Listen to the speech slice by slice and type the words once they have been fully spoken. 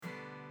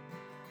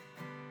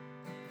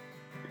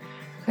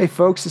Hey,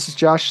 folks, this is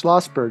Josh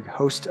Schlossberg,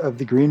 host of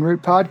the Green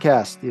Root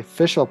Podcast, the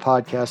official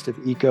podcast of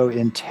Eco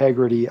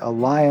Integrity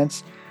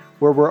Alliance,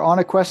 where we're on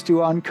a quest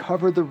to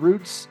uncover the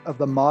roots of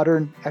the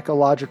modern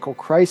ecological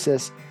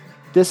crisis.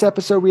 This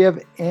episode, we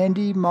have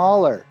Andy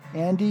Mahler.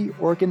 Andy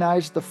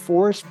organized the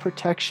Forest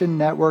Protection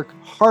Network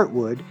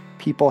Heartwood,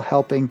 people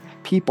helping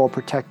people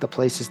protect the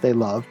places they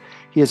love.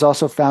 He is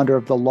also founder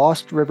of the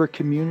Lost River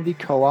Community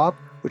Co-op,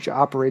 which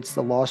operates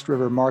the Lost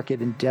River Market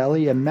in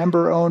Delhi, a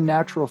member-owned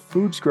natural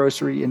foods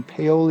grocery in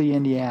Paoli,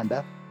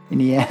 Indiana,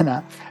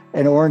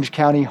 and Orange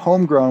County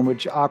Homegrown,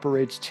 which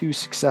operates two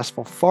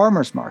successful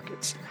farmers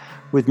markets.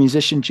 With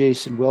musician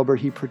Jason Wilbur,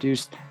 he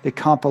produced the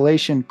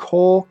compilation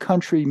Coal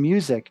Country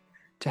Music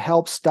to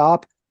help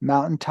stop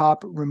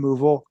mountaintop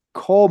removal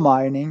coal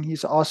mining.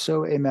 He's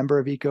also a member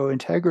of Eco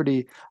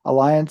Integrity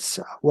Alliance.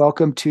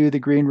 Welcome to the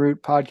Green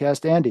Root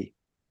Podcast, Andy.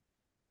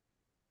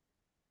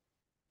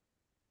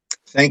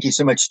 Thank you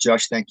so much,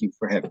 Josh. Thank you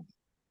for having me.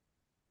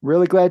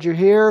 Really glad you're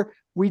here.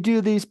 We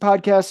do these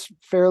podcasts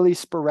fairly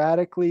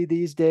sporadically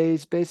these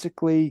days.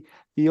 Basically,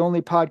 the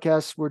only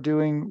podcasts we're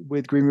doing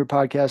with Green Root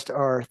Podcast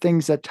are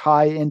things that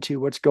tie into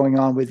what's going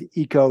on with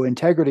Eco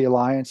Integrity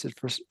Alliance. And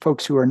for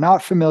folks who are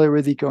not familiar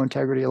with Eco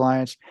Integrity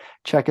Alliance,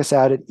 check us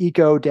out at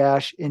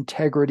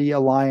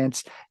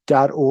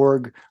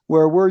eco-integrityalliance.org,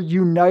 where we're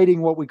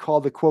uniting what we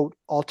call the quote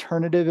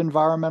alternative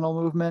environmental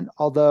movement,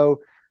 although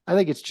I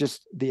think it's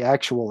just the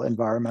actual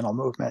environmental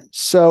movement.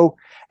 So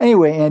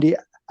anyway, Andy,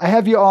 I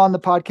have you on the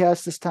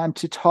podcast this time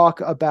to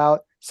talk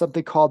about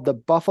something called the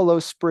Buffalo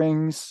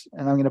Springs,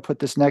 and I'm going to put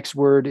this next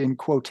word in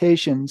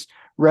quotations,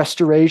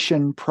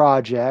 restoration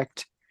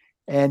project.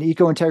 And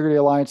Eco Integrity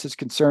Alliance is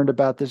concerned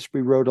about this.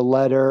 We wrote a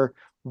letter.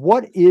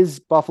 What is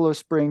Buffalo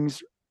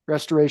Springs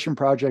Restoration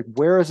Project?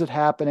 Where is it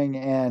happening,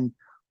 and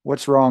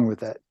what's wrong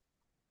with it?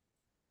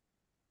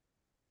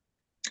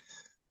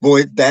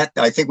 Boy, that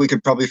I think we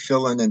could probably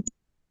fill an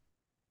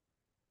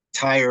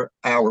entire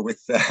hour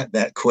with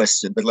that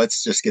question, but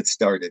let's just get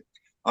started.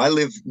 I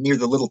live near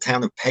the little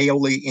town of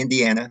Paoli,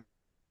 Indiana.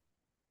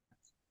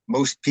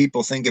 Most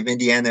people think of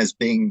Indiana as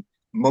being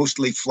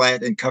mostly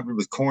flat and covered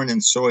with corn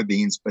and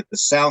soybeans, but the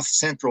south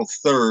central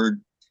third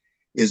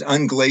is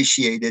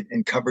unglaciated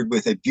and covered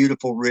with a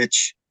beautiful,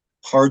 rich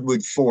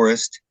hardwood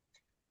forest.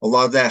 A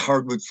lot of that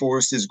hardwood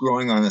forest is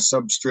growing on a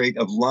substrate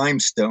of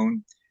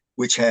limestone,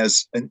 which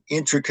has an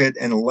intricate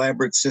and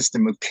elaborate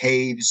system of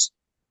caves,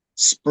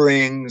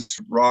 springs,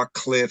 rock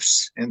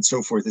cliffs, and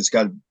so forth. It's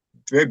got a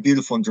very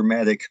beautiful and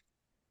dramatic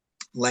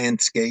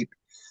landscape.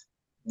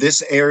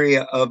 This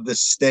area of the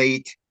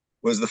state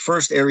was the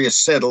first area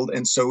settled,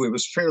 and so it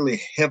was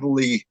fairly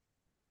heavily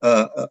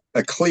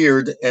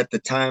cleared at the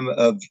time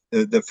of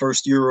the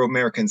first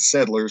Euro-American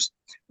settlers.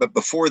 But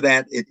before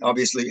that, it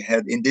obviously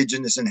had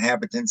indigenous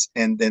inhabitants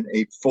and then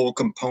a full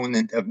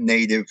component of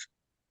native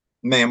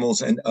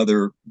mammals and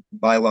other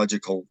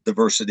biological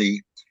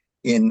diversity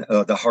in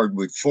the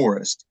hardwood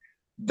forest.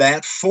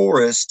 That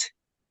forest,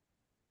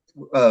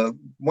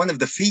 one of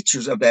the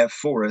features of that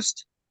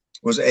forest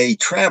was a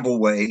travel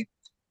way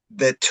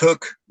that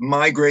took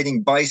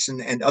migrating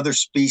bison and other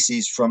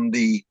species from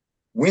the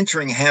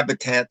wintering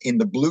habitat in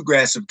the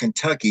bluegrass of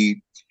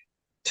Kentucky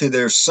to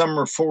their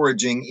summer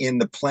foraging in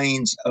the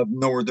plains of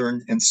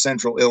northern and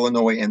central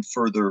Illinois and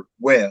further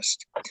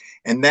west.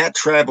 And that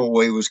travel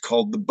way was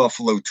called the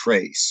Buffalo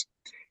Trace.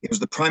 It was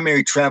the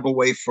primary travel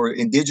way for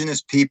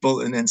indigenous people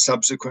and then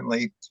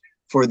subsequently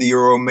for the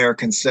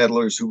Euro-American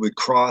settlers who would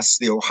cross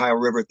the Ohio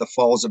River at the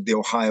falls of the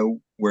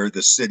Ohio, where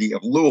the city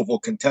of Louisville,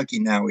 Kentucky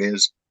now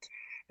is,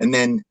 and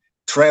then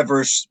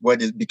traverse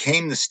what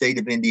became the state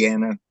of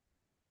Indiana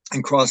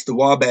and cross the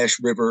Wabash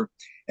River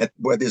at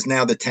what is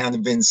now the town of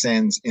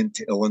Vincennes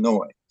into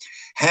Illinois.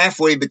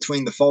 Halfway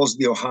between the falls of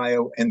the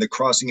Ohio and the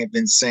crossing at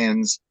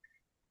Vincennes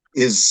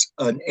is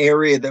an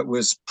area that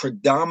was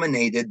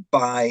predominated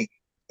by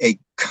a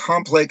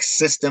complex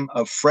system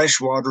of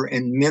freshwater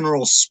and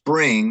mineral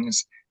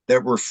springs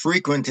that were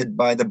frequented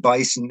by the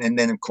bison and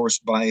then, of course,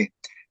 by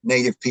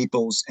native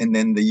peoples and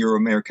then the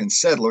Euro-American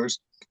settlers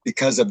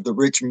because of the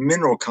rich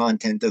mineral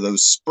content of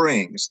those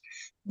springs.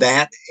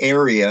 That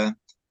area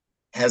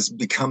has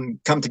come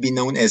to be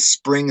known as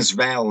Springs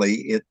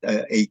Valley.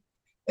 A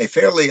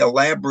fairly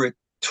elaborate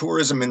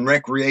tourism and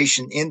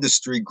recreation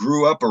industry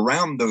grew up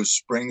around those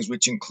springs,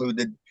 which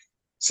included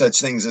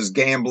such things as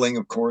gambling,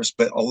 of course,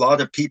 but a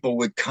lot of people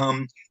would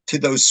come to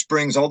those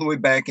springs all the way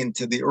back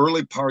into the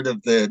early part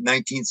of the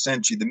 19th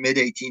century, the mid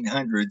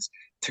 1800s,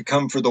 to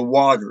come for the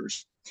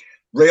waters.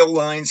 Rail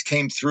lines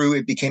came through.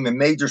 It became a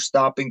major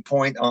stopping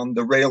point on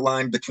the rail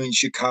line between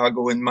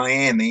Chicago and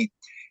Miami.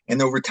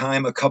 And over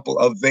time, a couple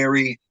of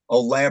very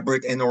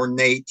elaborate and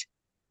ornate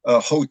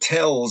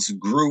hotels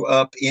grew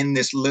up in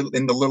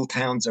the little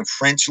towns of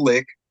French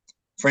Lick.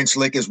 French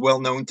Lick is well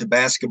known to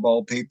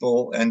basketball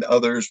people and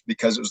others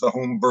because it was the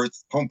home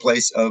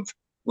place of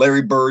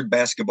Larry Bird,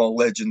 basketball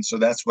legend. So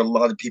that's what a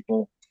lot of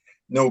people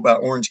know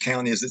about Orange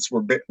County, is it's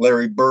where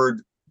Larry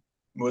Bird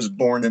was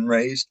born and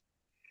raised.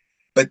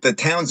 But the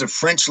towns of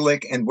French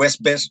Lick and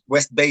West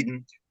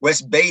Baden.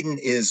 West Baden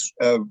is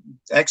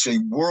actually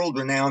world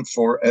renowned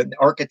for an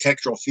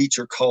architectural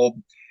feature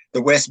called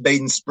the West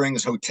Baden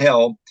Springs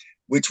Hotel,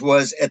 which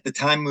was at the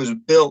time it was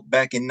built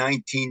back in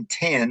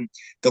 1910,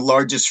 the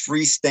largest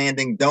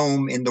freestanding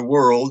dome in the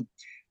world.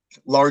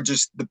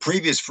 The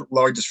previous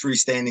largest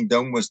freestanding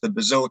dome was the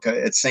Basilica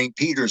at St.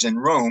 Peter's in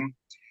Rome.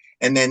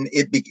 And then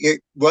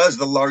it was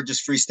the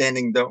largest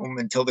freestanding dome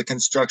until the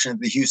construction of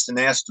the Houston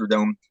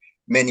Astrodome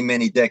many,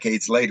 many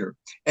decades later.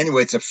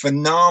 Anyway, it's a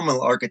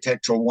phenomenal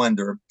architectural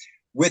wonder.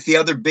 With the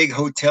other big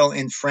hotel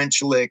in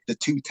French Lick, the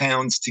two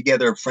towns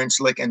together, French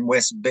Lick and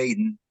West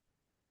Baden,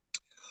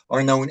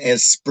 are known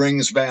as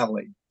Springs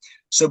Valley.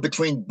 So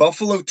between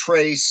Buffalo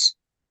Trace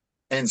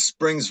and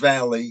Springs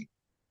Valley,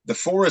 the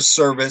Forest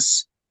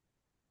Service,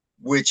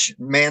 which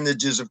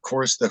manages, of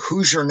course, the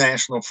Hoosier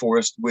National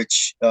Forest,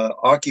 which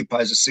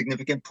occupies a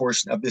significant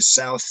portion of this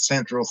south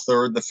central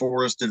third, the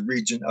forested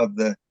region of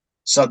the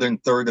southern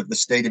third of the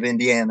state of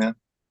Indiana,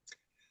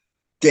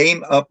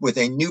 came up with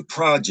a new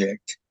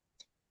project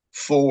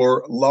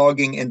for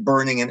logging and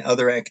burning and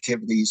other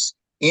activities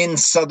in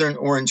southern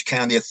Orange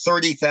County, a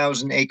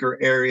 30,000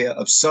 acre area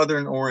of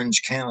southern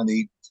Orange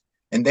County,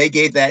 and they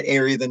gave that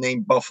area the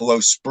name Buffalo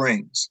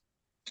Springs.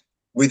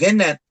 Within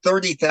that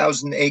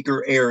 30,000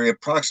 acre area,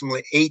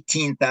 approximately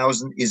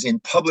 18,000 is in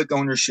public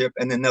ownership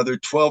and another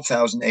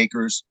 12,000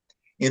 acres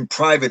in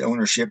private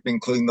ownership,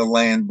 including the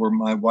land where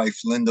my wife,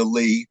 Linda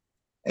Lee,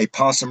 a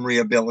possum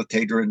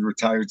rehabilitator and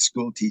retired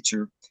school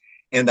teacher,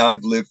 and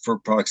I've lived for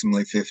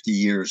approximately 50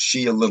 years.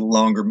 She a little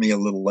longer, me a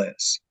little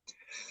less.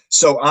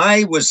 So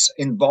I was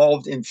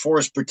involved in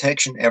forest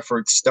protection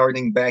efforts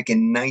starting back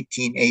in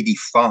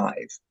 1985,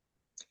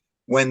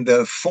 when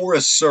the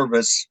Forest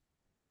Service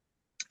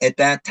at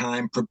that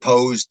time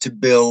proposed to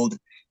build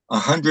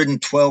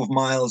 112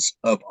 miles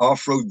of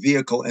off-road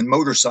vehicle and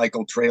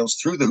motorcycle trails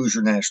through the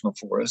Hoosier National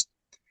Forest.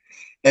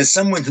 As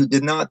someone who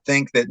did not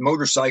think that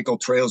motorcycle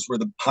trails were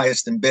the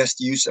highest and best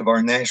use of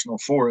our national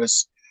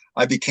forests,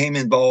 I became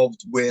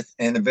involved with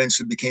and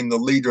eventually became the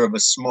leader of a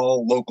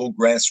small local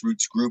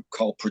grassroots group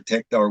called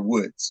Protect Our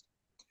Woods.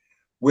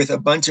 With a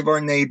bunch of our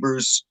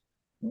neighbors,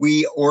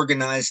 we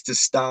organized to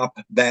stop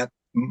that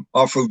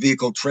off-road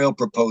vehicle trail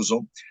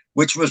proposal,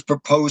 which was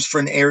proposed for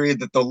an area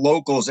that the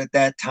locals at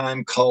that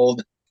time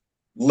called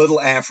Little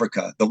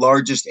Africa, the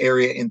largest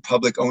area in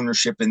public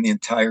ownership in the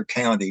entire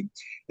county.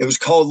 It was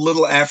called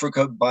Little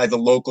Africa by the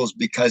locals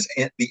because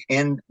at the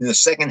end, in the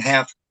second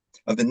half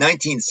of the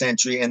 19th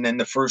century and then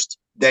the first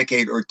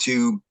decade or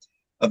two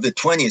of the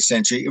 20th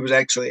century, it was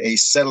actually a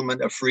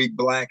settlement of freed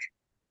Black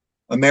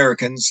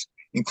Americans,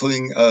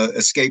 including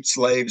escaped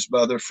slaves,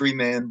 but other free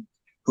men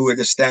who had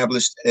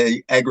established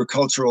a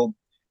agricultural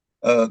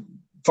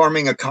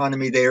farming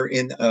economy there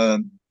in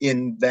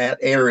that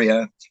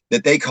area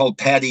that they called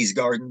Patty's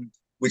Garden,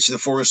 which the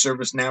Forest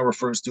Service now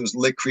refers to as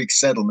Lick Creek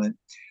Settlement.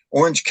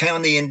 Orange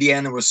County,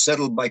 Indiana was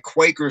settled by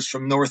Quakers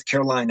from North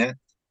Carolina,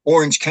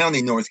 Orange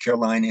County, North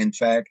Carolina, in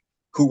fact,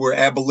 who were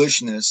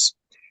abolitionists.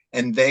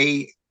 And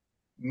they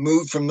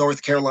moved from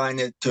North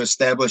Carolina to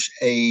establish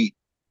an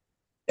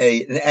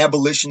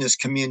abolitionist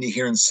community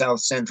here in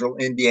South Central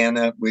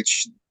Indiana,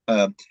 which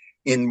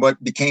in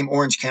what became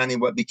Orange County,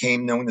 what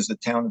became known as the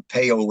town of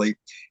Paoli,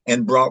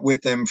 and brought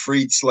with them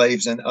freed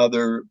slaves and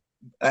other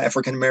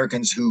African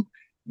Americans who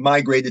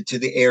migrated to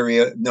the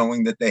area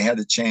knowing that they had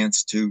a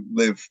chance to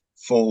live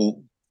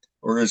full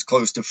or as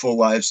close to full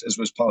lives as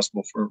was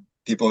possible for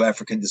people of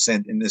African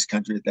descent in this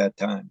country at that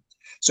time.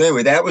 So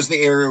anyway, that was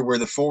the area where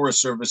the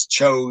Forest Service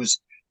chose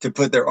to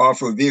put their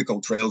off-road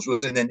vehicle trails,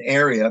 was in an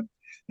area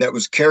that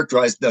was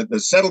characterized, the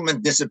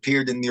settlement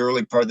disappeared in the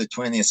early part of the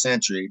 20th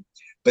century,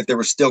 but there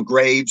were still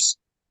graves,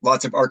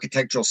 lots of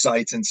architectural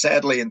sites, and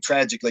sadly and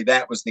tragically,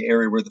 that was the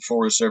area where the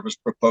Forest Service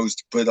proposed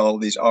to put all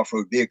of these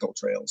off-road vehicle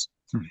trails.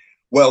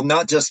 Well,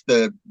 not just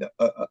the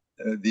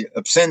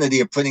obscenity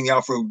of putting the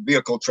off-road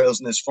vehicle trails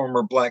in this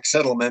former Black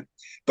settlement,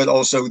 but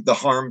also the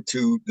harm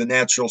to the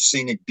natural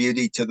scenic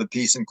beauty, to the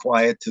peace and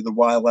quiet, to the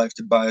wildlife,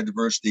 to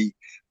biodiversity,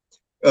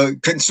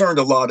 concerned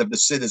a lot of the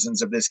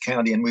citizens of this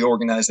county, and we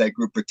organized that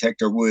group,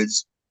 Protect Our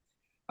Woods.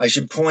 I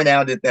should point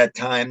out at that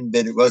time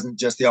that it wasn't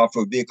just the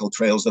off-road vehicle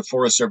trails. The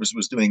Forest Service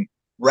was doing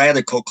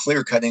radical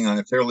clear cutting on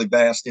a fairly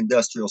vast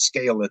industrial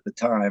scale at the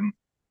time.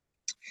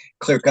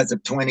 Clear cuts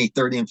of 20,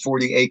 30, and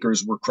 40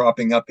 acres were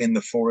cropping up in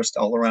the forest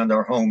all around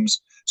our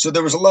homes. So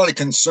there was a lot of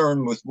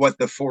concern with what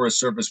the Forest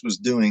Service was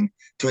doing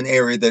to an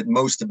area that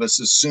most of us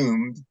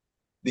assumed,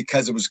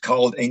 because it was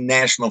called a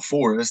national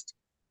forest,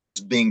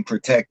 was being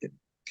protected.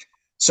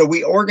 So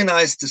we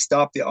organized to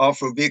stop the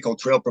off-road vehicle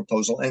trail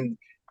proposal, and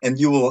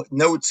you will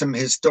note some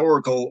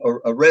historical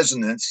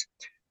resonance.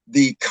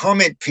 The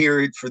comment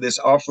period for this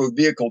off-road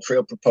vehicle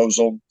trail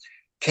proposal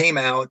came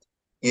out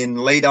in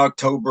late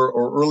October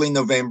or early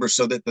November,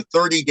 so that the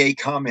 30-day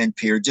comment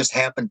period just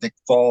happened to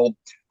fall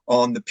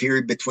on the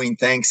period between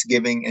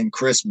Thanksgiving and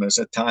Christmas,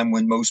 a time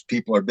when most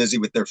people are busy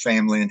with their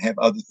family and have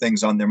other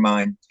things on their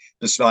mind.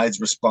 besides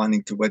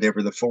responding to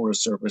whatever the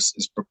Forest Service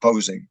is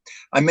proposing.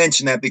 I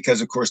mention that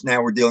because, of course,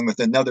 now we're dealing with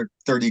another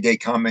 30-day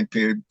comment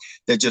period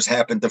that just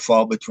happened to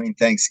fall between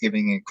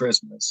Thanksgiving and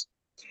Christmas.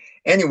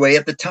 Anyway,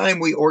 at the time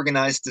we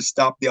organized to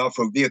stop the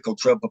off-road vehicle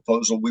trail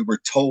proposal, we were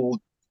told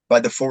by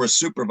the forest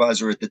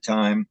supervisor at the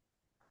time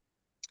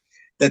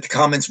that the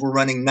comments were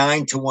running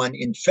 9-1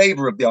 in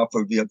favor of the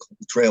off-road vehicle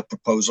trail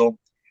proposal.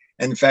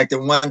 And in fact,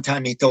 at one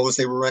time he told us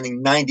they were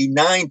running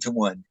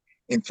 99-1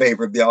 in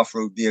favor of the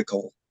off-road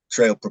vehicle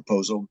trail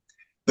proposal.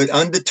 But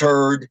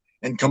undeterred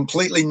and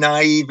completely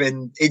naive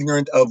and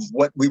ignorant of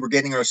what we were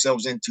getting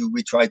ourselves into,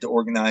 we tried to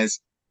organize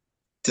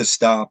to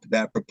stop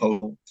that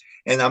proposal.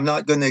 And I'm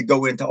not going to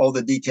go into all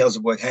the details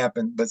of what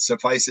happened, but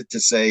suffice it to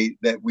say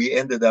that we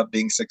ended up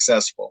being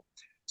successful.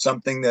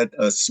 Something that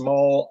a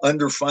small,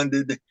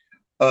 underfunded,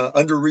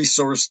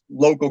 under-resourced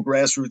local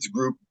grassroots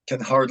group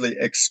can hardly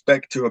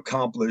expect to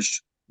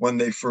accomplish when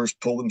they first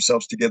pull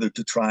themselves together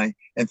to try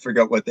and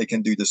figure out what they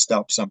can do to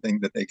stop something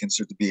that they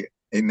consider to be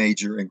a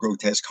major and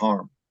grotesque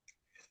harm.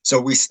 So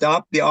we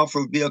stopped the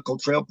off-road vehicle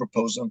trail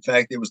proposal. In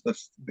fact,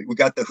 we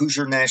got the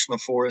Hoosier National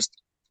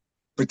Forest.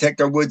 Protect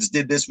Our Woods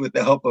did this with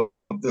the help of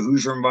the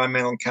Hoosier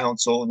Environmental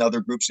Council and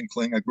other groups,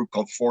 including a group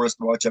called Forest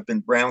Watch up in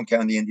Brown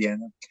County,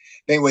 Indiana.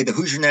 Anyway, the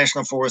Hoosier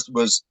National Forest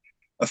was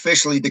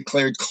officially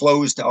declared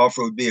closed to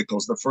off-road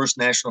vehicles, the first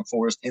national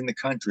forest in the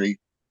country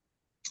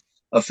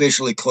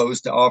officially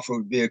closed to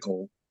off-road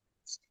vehicles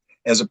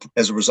as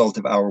a result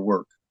of our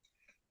work.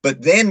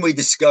 But then we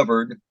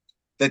discovered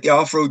that the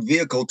off-road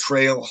vehicle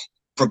trail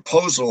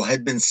proposal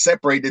had been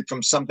separated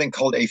from something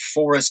called a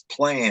forest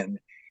plan,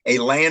 a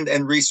land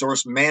and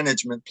resource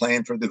management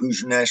plan for the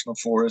Hoosier National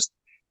Forest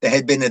that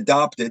had been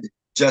adopted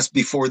just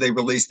before they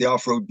released the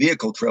off-road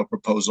vehicle trail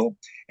proposal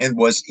and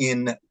was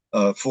in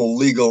full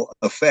legal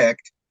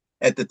effect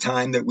at the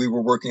time that we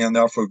were working on the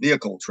off-road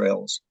vehicle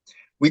trails.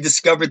 We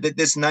discovered that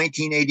this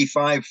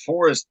 1985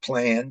 forest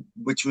plan,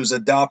 which was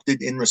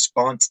adopted in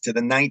response to the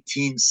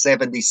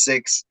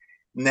 1976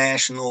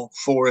 National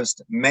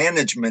Forest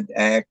Management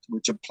Act,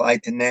 which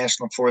applied to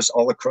national forests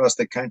all across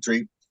the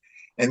country,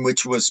 and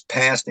which was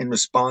passed in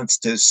response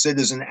to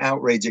citizen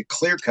outrage at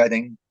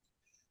clear-cutting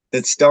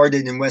that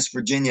started in West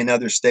Virginia and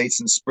other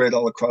states and spread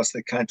all across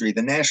the country.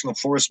 The National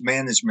Forest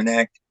Management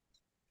Act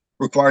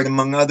required,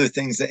 among other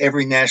things, that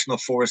every national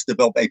forest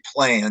develop a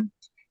plan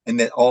and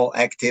that all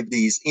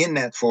activities in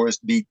that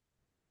forest be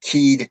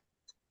keyed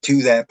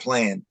to that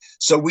plan.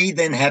 So we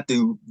then had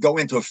to go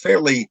into a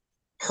fairly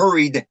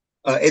hurried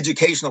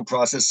educational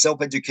process,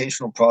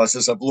 self-educational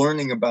process of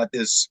learning about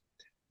this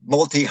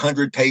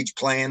multi-100-page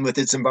plan with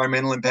its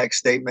environmental impact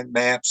statement,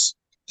 maps,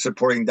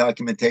 supporting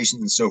documentation,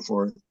 and so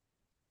forth.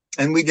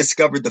 And we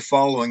discovered the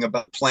following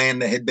about a plan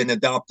that had been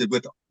adopted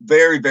with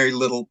very, very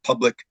little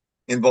public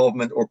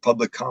involvement or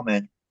public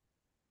comment.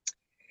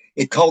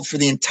 It called for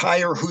the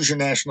entire Hoosier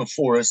National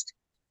Forest.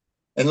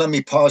 And let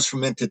me pause for a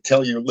minute to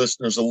tell your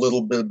listeners a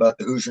little bit about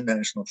the Hoosier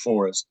National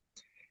Forest.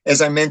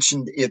 As I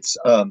mentioned, it's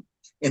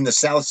in the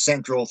south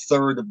central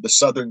third of the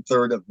southern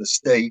third of the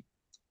state.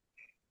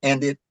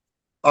 And it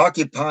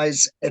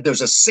occupies, there's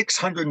a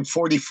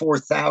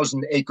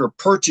 644,000 acre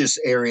purchase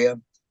area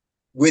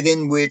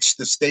within which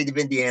the state of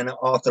Indiana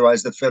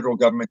authorized the federal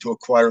government to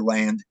acquire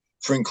land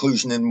for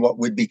inclusion in what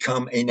would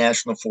become a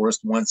national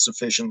forest once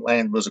sufficient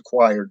land was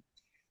acquired.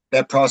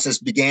 That process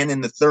began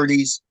in the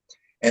 30s,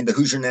 and the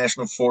Hoosier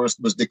National Forest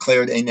was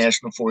declared a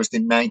national forest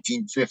in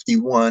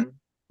 1951,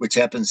 which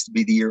happens to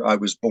be the year I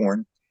was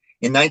born.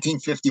 In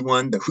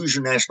 1951, the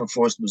Hoosier National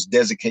Forest was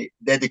designated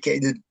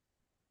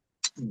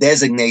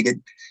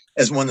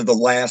as one of the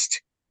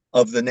last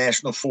of the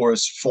national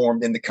forests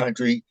formed in the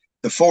country.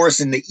 The forests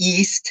in the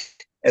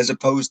east, as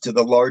opposed to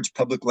the large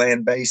public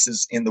land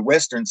bases in the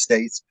western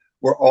states,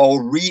 were all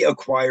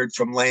reacquired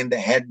from land that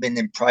had been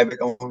in private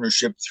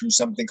ownership through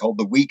something called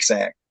the Weeks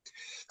Act.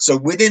 So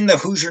within the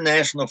Hoosier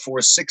National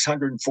Forest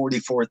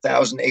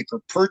 644,000 acre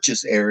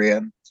purchase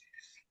area,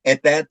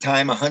 at that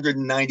time,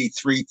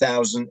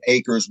 193,000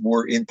 acres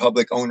were in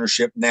public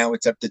ownership. Now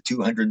it's up to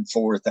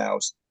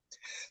 204,000.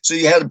 So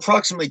you had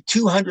approximately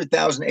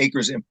 200,000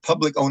 acres in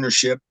public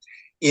ownership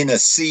in a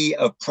sea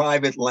of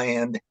private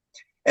land.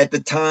 At the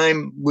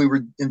time, we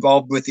were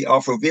involved with the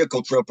off-road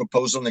vehicle trail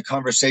proposal and the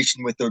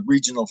conversation with the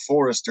regional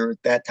forester.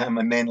 At that time,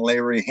 a man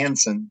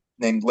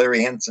named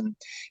Larry Henson.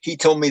 He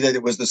told me that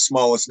it was the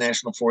smallest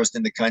national forest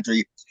in the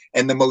country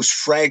and the most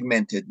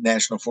fragmented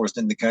national forest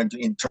in the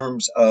country in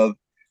terms of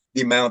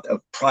the amount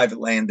of private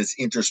land that's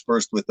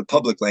interspersed with the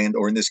public land,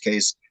 or in this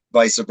case,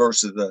 vice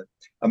versa, the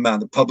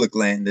amount of public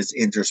land that's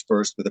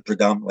interspersed with a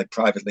predominantly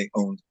privately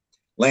owned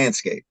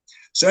landscape.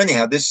 So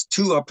anyhow, this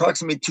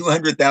approximately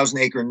 200,000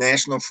 acre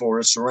national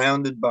forest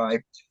surrounded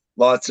by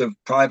lots of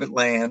private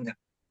land.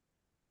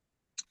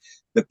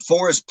 The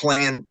forest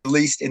plan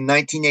released in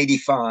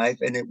 1985,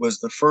 and it was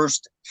the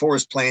first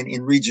forest plan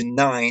in Region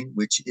 9,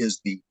 which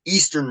is the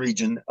eastern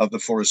region of the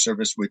Forest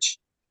Service, which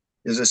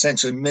is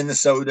essentially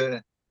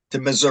Minnesota to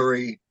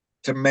Missouri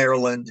to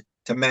Maryland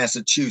to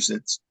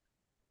Massachusetts.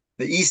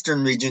 The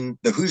eastern region,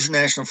 the Hoosier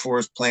National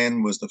Forest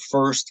Plan, was the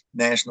first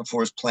national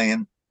forest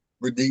plan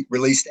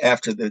released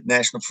after the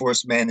National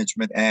Forest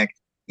Management Act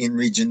in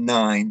Region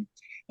 9,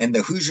 and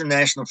the Hoosier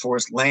National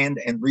Forest Land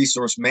and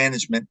Resource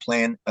Management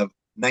Plan of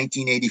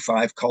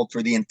 1985 called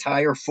for the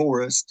entire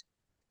forest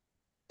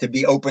to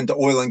be open to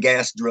oil and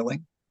gas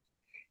drilling.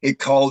 It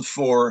called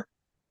for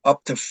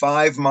up to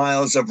 5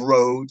 miles of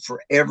road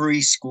for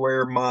every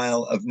square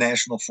mile of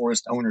national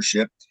forest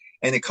ownership.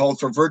 And it called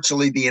for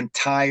virtually the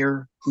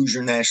entire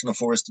Hoosier National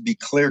Forest to be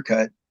clear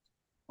cut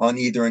on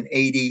either an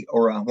 80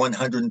 or a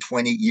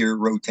 120-year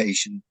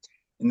rotation.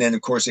 And then,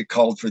 of course, it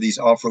called for these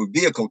off-road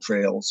vehicle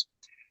trails.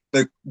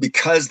 But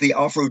because the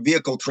off-road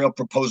vehicle trail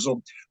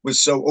proposal was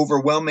so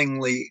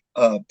overwhelmingly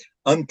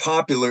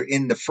unpopular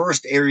in the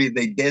first area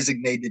they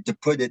designated to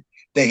put it,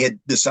 they had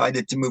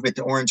decided to move it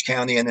to Orange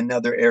County and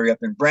another area up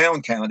in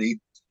Brown County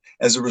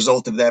as a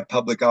result of that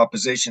public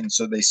opposition.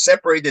 So they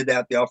separated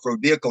out the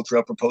off-road vehicle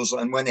trail proposal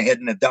and went ahead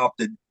and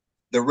adopted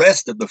the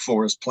rest of the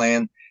forest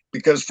plan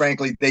because,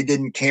 frankly, they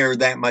didn't care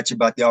that much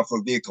about the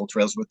off-road vehicle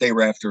trails. What they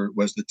were after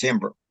was the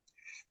timber.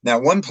 Now,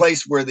 one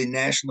place where the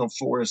National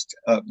Forest,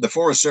 the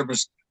Forest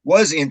Service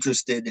was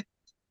interested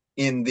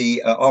in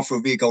the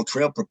off-road vehicle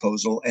trail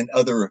proposal and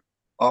other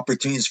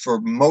opportunities for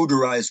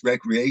motorized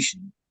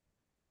recreation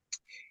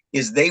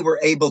is they were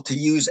able to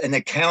use an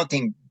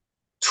accounting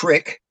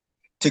trick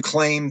to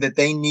claim that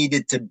they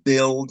needed to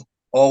build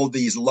all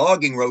these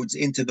logging roads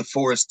into the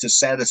forest to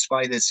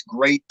satisfy this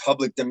great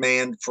public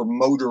demand for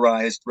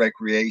motorized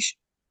recreation.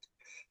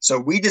 So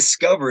we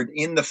discovered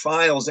in the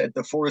files at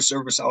the Forest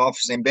Service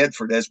office in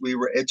Bedford, as we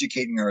were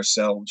educating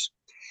ourselves,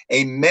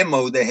 a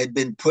memo that had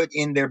been put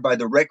in there by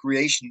the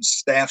recreation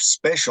staff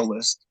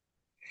specialist,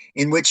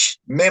 in which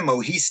memo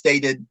he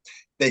stated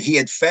that he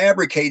had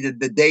fabricated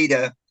the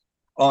data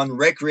on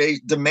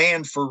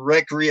demand for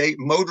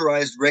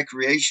motorized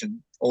recreational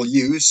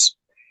use,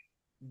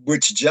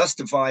 which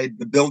justified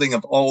the building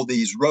of all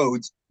these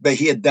roads, but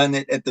he had done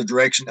it at the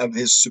direction of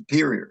his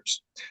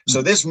superiors.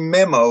 So this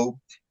memo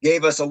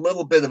gave us a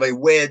little bit of a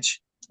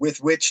wedge with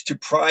which to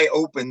pry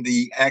open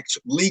the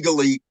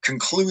legally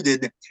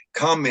concluded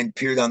comment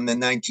period on the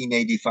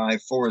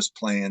 1985 forest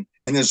plan.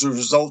 And as a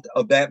result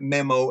of that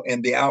memo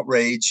and the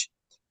outrage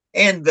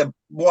and the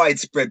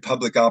widespread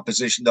public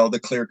opposition to all the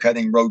clear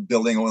cutting, road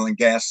building, oil and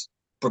gas,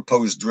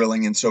 proposed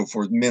drilling, and so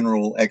forth,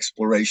 mineral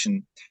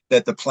exploration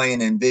that the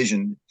plan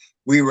envisioned,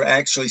 we were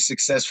actually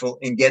successful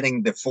in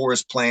getting the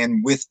forest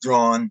plan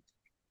withdrawn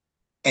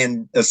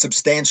and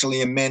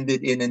substantially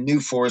amended in a new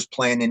forest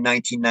plan in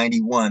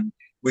 1991,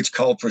 which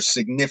called for a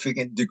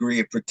significant degree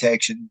of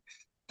protection,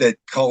 that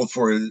called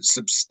for a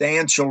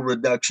substantial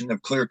reduction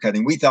of clear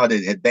cutting. We thought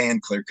it had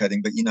banned clear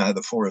cutting, but you know how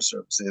the Forest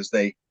Service is.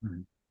 They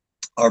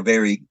are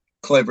very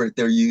clever at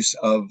their use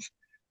of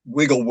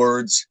wiggle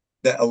words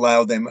that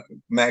allow them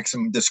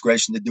maximum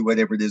discretion to do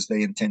whatever it is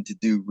they intend to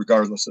do,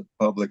 regardless of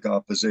public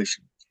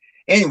opposition.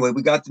 Anyway,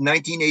 we got the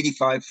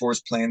 1985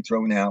 forest plan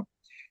thrown out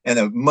and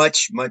a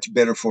much, much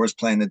better forest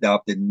plan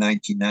adopted in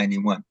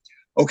 1991.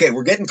 Okay,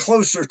 we're getting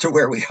closer to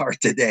where we are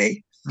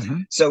today.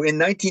 So in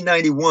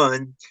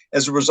 1991,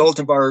 as a result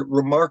of our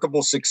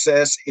remarkable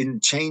success in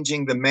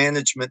changing the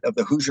management of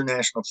the Hoosier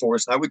National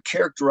Forest, I would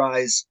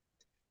characterize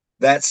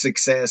that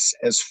success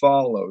as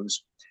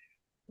follows.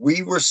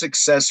 We were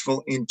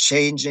successful in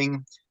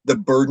changing the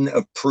burden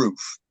of proof.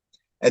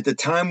 At the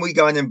time we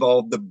got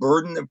involved, the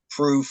burden of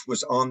proof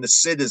was on the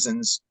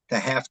citizens to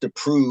have to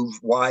prove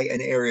why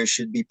an area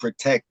should be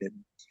protected.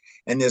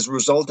 And as a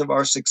result of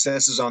our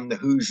successes on the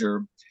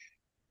Hoosier,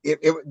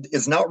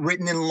 it's not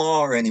written in law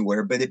or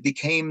anywhere, but it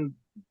became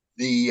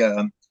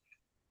the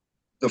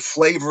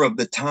flavor of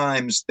the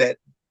times that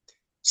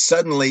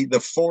suddenly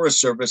the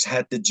Forest Service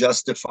had to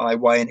justify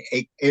why an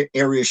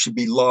area should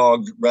be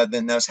logged rather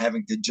than us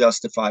having to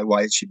justify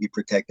why it should be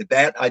protected.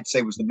 That, I'd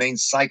say, was the main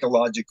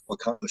psychological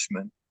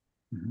accomplishment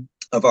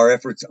of our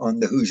efforts on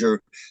the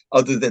Hoosier,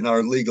 other than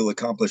our legal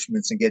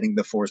accomplishments in getting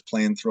the forest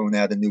plan thrown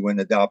out, a new one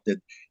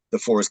adopted, the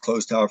forest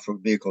closed to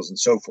off-road vehicles, and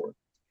so forth.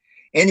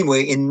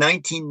 Anyway, in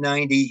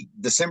 1990,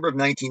 December of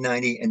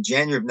 1990 and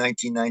January of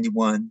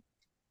 1991,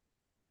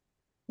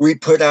 we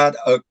put out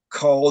a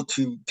call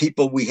to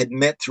people we had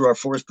met through our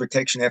forest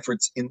protection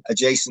efforts in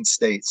adjacent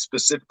states,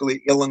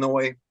 specifically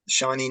Illinois,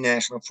 Shawnee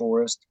National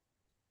Forest,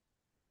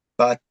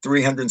 about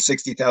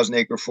 360,000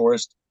 acre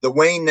forest, the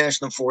Wayne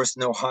National Forest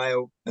in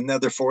Ohio,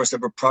 another forest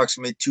of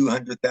approximately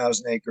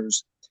 200,000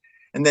 acres,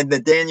 and then the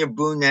Daniel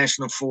Boone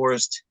National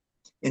Forest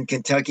in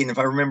Kentucky. And if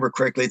I remember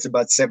correctly, it's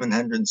about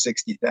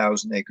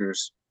 760,000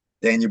 acres,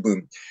 Daniel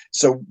Boone.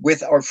 So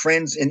with our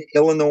friends in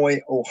Illinois,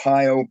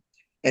 Ohio,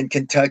 and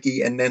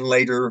Kentucky, and then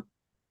later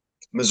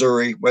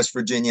Missouri, West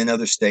Virginia, and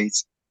other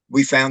states,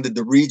 we founded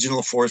the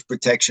Regional Forest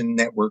Protection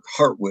Network,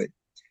 Heartwood.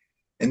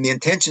 And the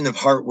intention of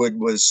Heartwood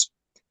was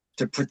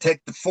to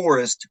protect the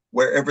forest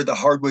wherever the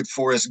hardwood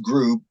forest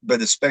grew,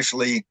 but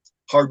especially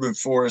hardwood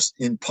forest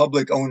in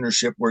public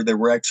ownership where there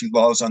were actually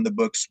laws on the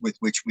books with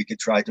which we could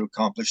try to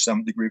accomplish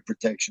some degree of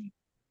protection.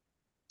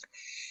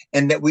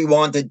 And that we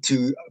wanted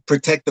to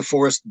protect the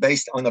forest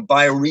based on a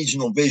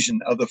bioregional vision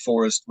of the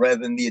forest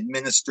rather than the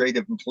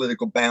administrative and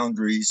political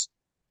boundaries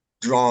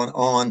drawn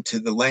on to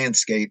the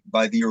landscape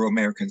by the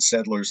Euro-American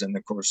settlers and,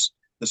 of course,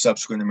 the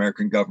subsequent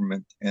American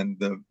government and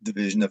the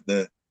division of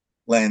the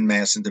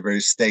landmass into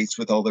various states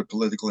with all their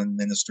political and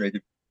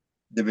administrative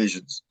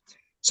divisions.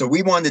 So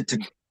we wanted to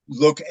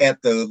look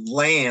at the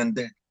land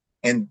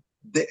and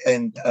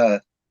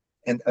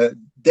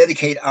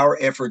dedicate our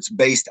efforts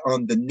based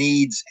on the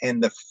needs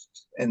and the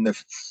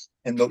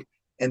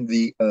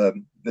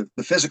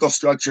physical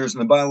structures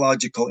and the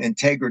biological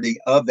integrity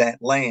of that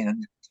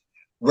land,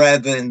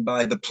 rather than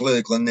by the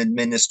political and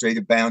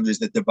administrative boundaries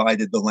that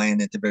divided the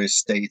land into various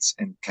states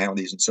and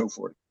counties and so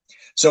forth.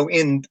 So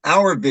in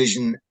our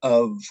vision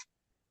of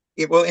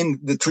it, well, in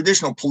the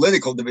traditional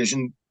political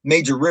division,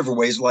 major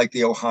riverways like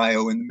the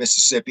Ohio and the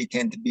Mississippi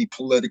tend to be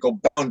political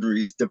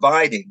boundaries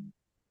dividing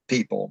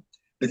people.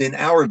 But in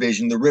our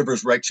vision, the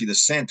rivers were actually the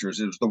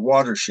centers. It was the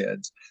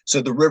watersheds. So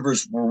the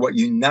rivers were what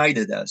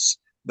united us.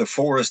 The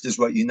forest is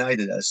what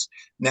united us.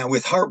 Now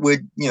with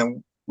Heartwood,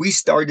 we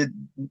started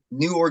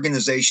new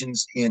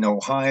organizations in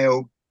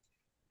Ohio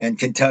and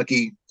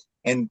Kentucky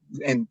and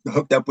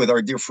hooked up with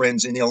our dear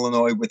friends in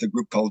Illinois with a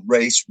group called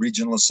RACE,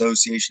 Regional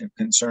Association of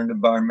Concerned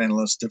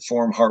Environmentalists, to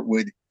form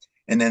Heartwood.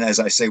 And then, as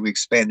I say, we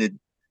expanded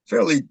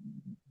fairly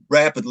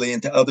rapidly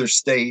into other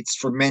states.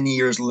 For many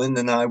years,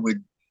 Linda and I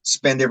would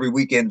spend every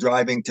weekend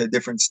driving to a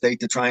different state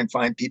to try and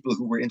find people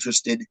who were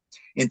interested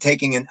in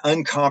taking an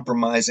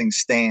uncompromising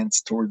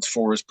stance towards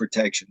forest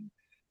protection.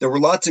 There were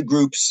lots of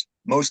groups,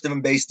 most of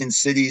them based in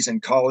cities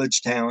and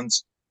college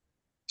towns,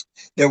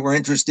 that were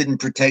interested in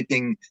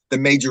protecting the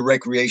major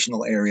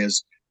recreational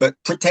areas. But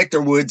Protect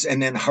Our Woods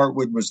and then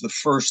Heartwood was the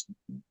first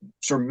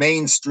sort of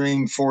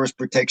mainstream forest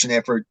protection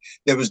effort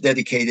that was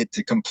dedicated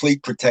to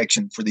complete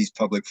protection for these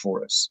public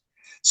forests.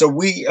 So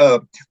we,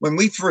 when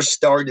we first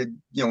started,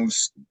 we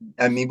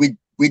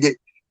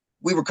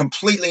were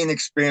completely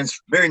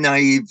inexperienced, very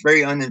naive,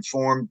 very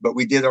uninformed, but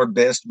we did our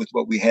best with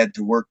what we had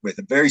to work with.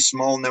 A very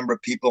small number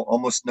of people,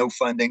 almost no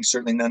funding,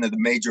 certainly none of the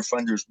major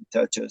funders would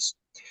touch us,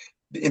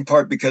 in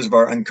part because of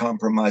our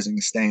uncompromising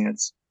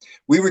stance.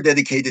 We were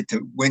dedicated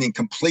to winning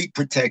complete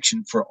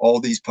protection for all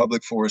these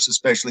public forests,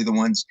 especially the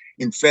ones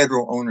in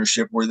federal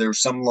ownership where there were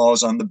some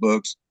laws on the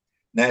books,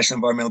 National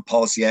Environmental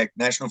Policy Act,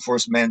 National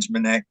Forest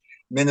Management Act,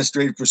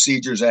 Administrative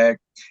Procedures Act,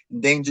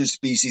 Endangered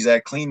Species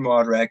Act, Clean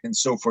Water Act, and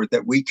so forth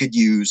that we could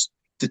use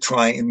to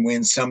try and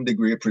win some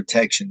degree of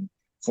protection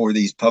for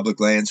these public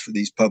lands, for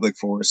these public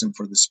forests, and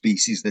for the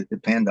species that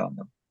depend on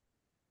them.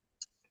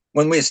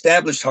 When we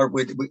established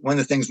Heartwood, one of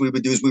the things we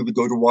would do is we would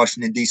go to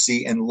Washington,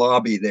 D.C. and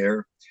lobby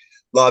there,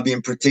 lobby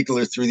in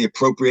particular through the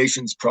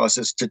appropriations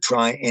process to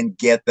try and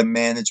get the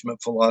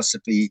management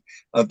philosophy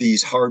of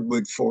these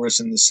hardwood forests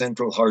in the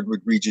central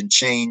hardwood region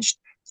changed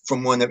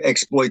from one of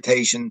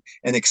exploitation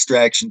and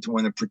extraction to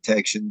one of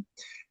protection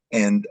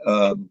and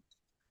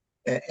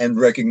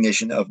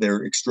recognition of their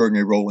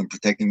extraordinary role in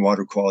protecting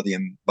water quality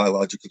and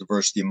biological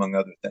diversity, among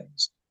other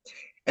things.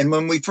 And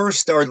when we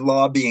first started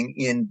lobbying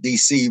in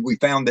DC, we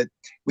found that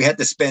we had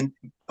to spend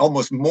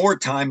almost more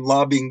time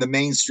lobbying the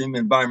mainstream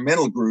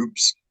environmental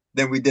groups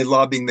than we did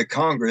lobbying the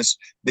Congress,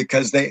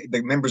 because the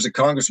members of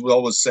Congress would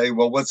always say,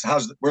 well, where's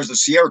the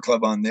Sierra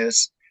Club on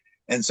this?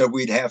 And so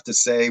we'd have to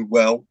say,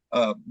 well,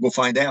 we'll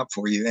find out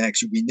for you. And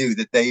actually, we knew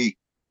that they,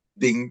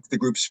 being the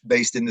groups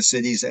based in the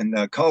cities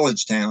and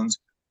college towns,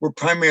 were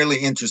primarily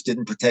interested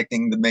in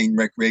protecting the main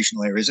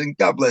recreational areas. And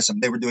God bless them,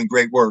 they were doing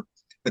great work,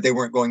 but they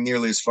weren't going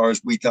nearly as far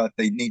as we thought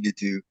they needed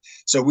to.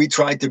 So we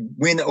tried to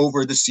win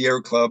over the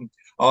Sierra Club,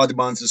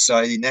 Audubon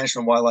Society,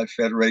 National Wildlife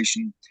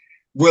Federation,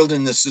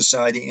 Wilderness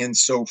Society, and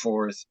so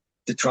forth,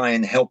 to try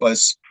and help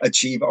us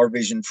achieve our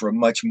vision for a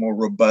much more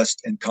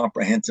robust and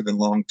comprehensive and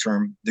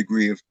long-term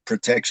degree of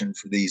protection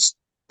for these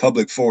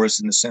public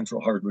forests in the central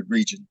hardwood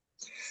region.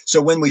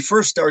 So when we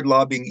first started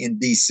lobbying in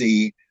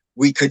DC,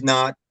 we could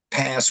not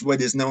pass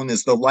what is known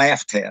as the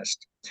laugh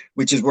test,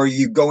 which is where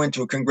you go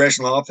into a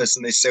congressional office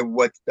and they say,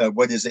 what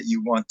is it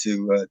you want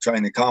to try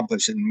and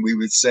accomplish? And we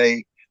would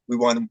say, we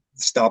want to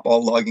stop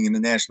all logging in the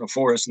national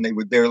forest, and they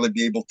would barely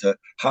be able to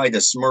hide a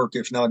smirk,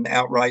 if not an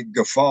outright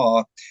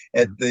guffaw,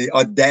 at the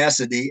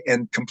audacity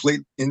and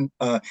complete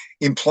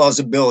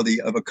implausibility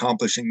of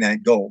accomplishing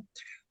that goal.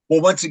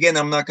 Well, once again,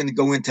 I'm not going to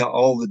go into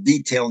all the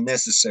detail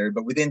necessary,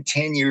 but within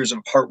 10 years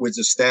of Heartwood's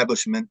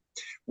establishment,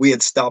 we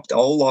had stopped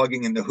all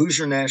logging in the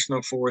Hoosier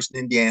National Forest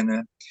in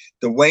Indiana,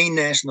 the Wayne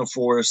National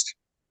Forest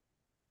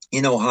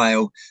in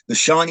Ohio, the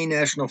Shawnee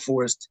National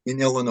Forest in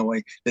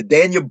Illinois, the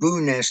Daniel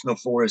Boone National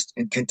Forest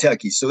in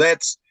Kentucky. So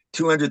that's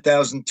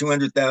 200,000,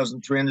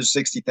 200,000,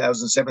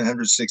 360,000,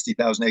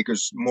 760,000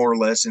 acres, more or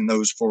less, in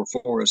those four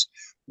forests.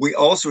 We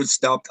also had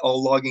stopped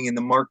all logging in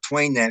the Mark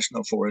Twain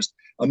National Forest,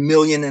 1.5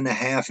 million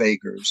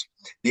acres.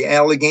 The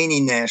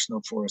Allegheny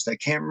National Forest, I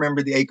can't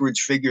remember the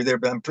acreage figure there,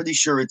 but I'm pretty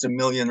sure it's 1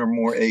 million or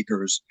more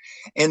acres.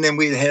 And then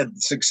we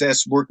had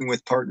success working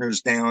with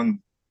partners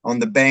down on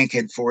the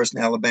Bankhead Forest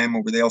in Alabama,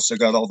 where they also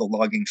got all the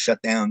logging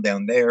shut down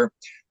there.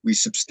 We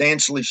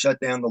substantially shut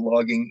down the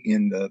logging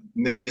in the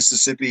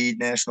Mississippi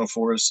National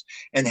Forest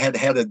and had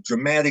a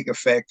dramatic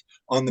effect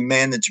on the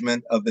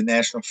management of the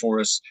national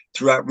forests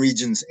throughout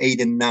regions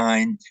 8 and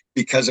 9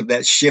 because of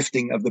that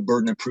shifting of the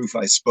burden of proof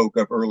I spoke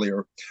of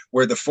earlier,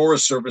 where the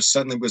Forest Service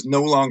suddenly was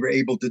no longer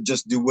able to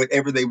just do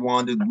whatever they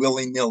wanted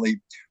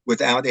willy-nilly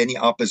without any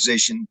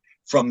opposition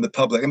from the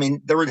public. I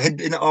mean, there had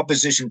been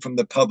opposition from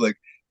the public,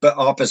 but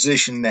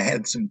opposition that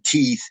had some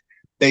teeth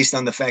based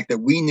on the fact that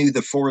we knew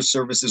the Forest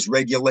Service's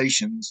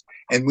regulations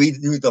and we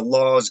knew the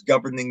laws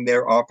governing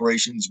their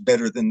operations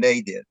better than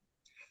they did.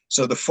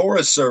 So the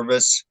Forest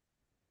Service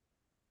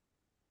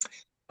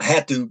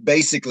had to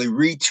basically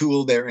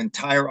retool their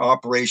entire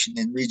operation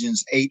in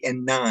regions 8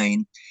 and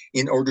 9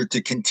 in order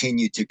to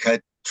continue to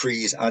cut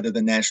trees out of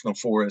the national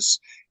forests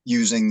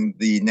using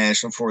the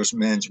National Forest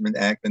Management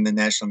Act and the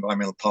National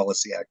Environmental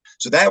Policy Act.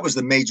 So that was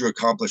the major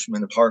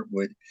accomplishment of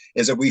Heartwood,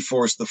 is that we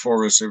forced the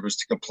Forest Service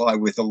to comply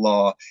with the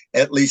law,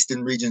 at least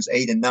in regions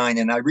 8 and 9.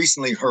 And I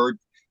recently heard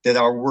that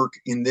our work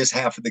in this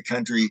half of the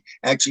country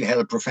actually had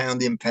a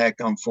profound impact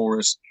on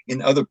forests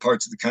in other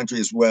parts of the country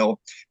as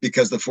well,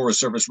 because the Forest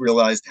Service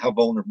realized how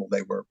vulnerable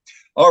they were.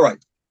 All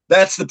right,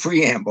 that's the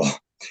preamble.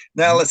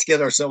 Now let's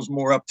get ourselves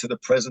more up to the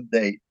present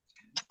day.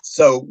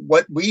 So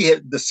what we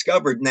have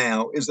discovered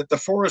now is that the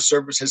Forest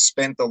Service has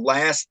spent the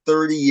last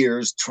 30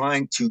 years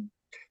trying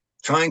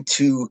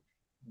to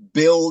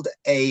build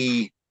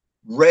a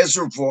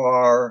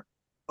reservoir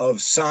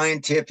of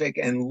scientific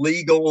and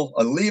legal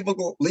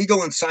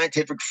and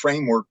scientific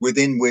framework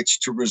within which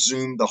to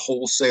resume the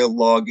wholesale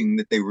logging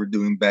that they were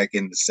doing back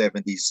in the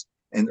 70s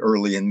and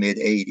early and mid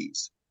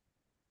 80s.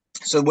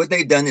 So what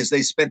they've done is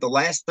they spent the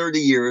last 30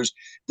 years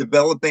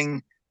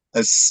developing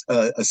a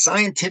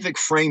scientific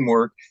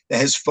framework that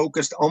has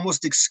focused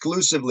almost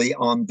exclusively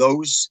on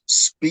those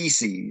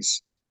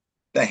species,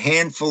 the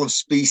handful of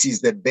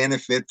species that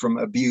benefit from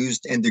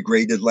abused and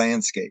degraded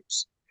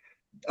landscapes.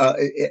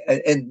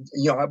 And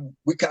you know,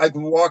 I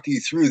can walk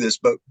you through this,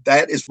 but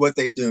that is what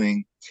they're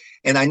doing.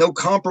 And I know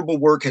comparable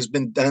work has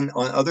been done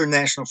on other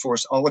national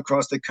forests all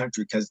across the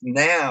country, because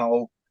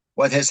now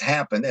what has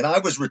happened, and I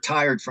was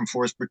retired from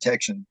forest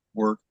protection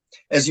work,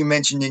 as you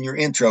mentioned in your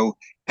intro,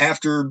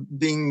 after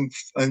being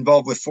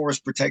involved with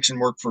forest protection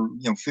work for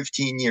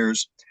 15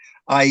 years,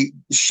 I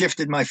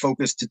shifted my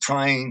focus to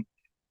trying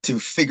to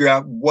figure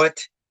out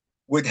what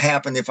would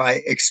happen if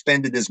I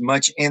expended as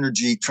much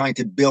energy trying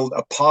to build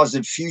a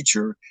positive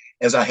future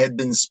as I had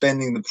been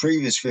spending the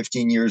previous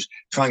 15 years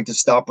trying to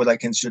stop what I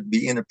consider to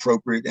be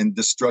inappropriate and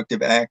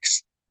destructive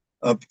acts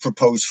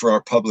proposed for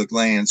our public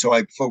land. So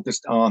I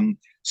focused on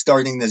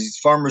starting these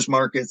farmers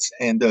markets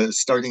and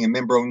starting a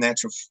member-owned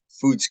natural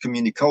foods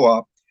community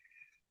co-op.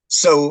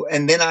 So,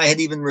 and then I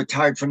had even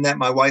retired from that.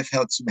 My wife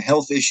had some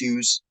health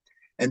issues.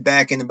 And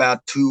back in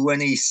about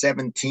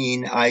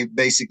 2017, I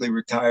basically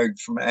retired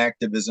from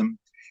activism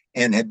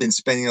and had been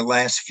spending the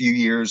last few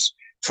years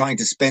trying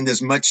to spend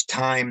as much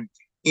time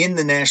in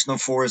the national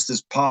forest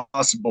as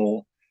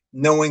possible,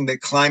 knowing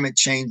that climate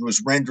change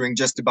was rendering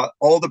just about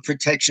all the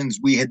protections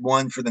we had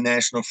won for the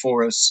national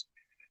forests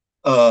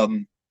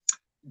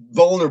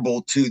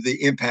vulnerable to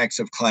the impacts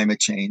of climate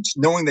change,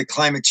 knowing that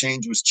climate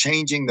change was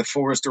changing the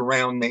forest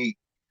around me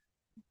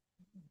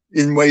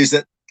in ways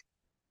that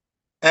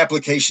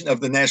application of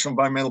the National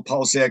Environmental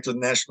Policy Act or the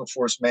National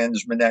Forest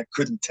Management Act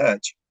couldn't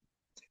touch,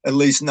 at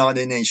least not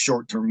in a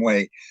short-term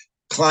way.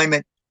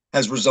 Climate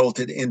has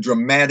resulted in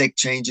dramatic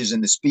changes in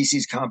the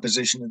species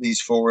composition of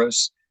these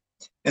forests.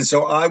 And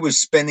so I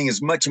was spending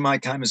as much of my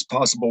time as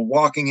possible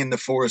walking in the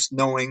forest,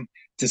 knowing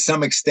to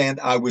some extent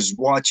I was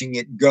watching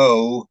it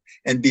go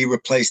and be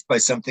replaced by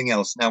something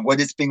else. Now, what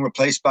it's being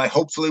replaced by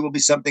hopefully will be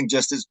something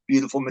just as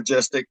beautiful,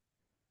 majestic,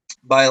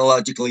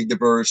 biologically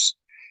diverse,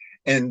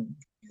 and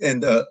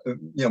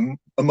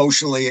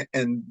emotionally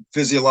and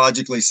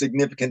physiologically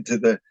significant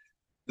to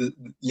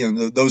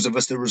those of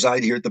us that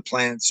reside here at the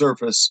planet's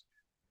surface.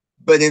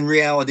 But in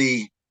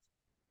reality,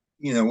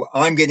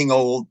 I'm getting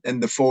old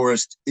and the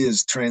forest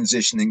is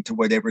transitioning to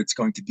whatever it's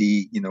going to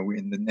be, in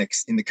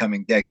the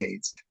coming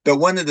decades. But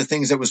one of the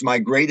things that was my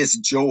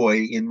greatest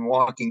joy in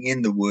walking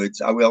in the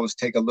woods, I would always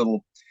take a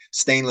little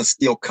stainless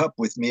steel cup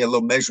with me, a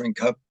little measuring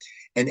cup.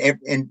 And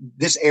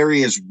this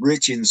area is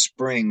rich in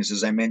springs,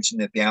 as I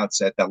mentioned at the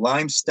outset. The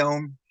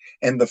limestone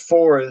and the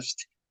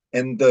forest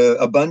and the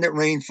abundant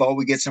rainfall,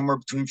 we get somewhere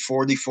between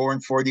 44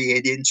 and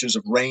 48 inches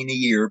of rain a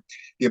year.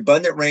 The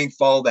abundant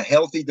rainfall, the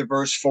healthy,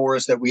 diverse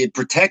forest that we had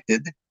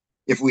protected.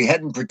 If we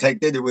hadn't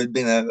protected, it would have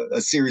been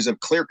a series of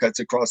clear cuts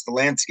across the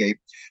landscape.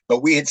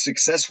 But we had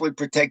successfully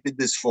protected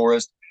this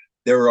forest.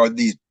 There are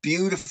these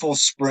beautiful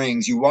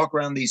springs. You walk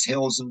around these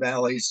hills and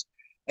valleys,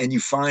 and you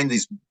find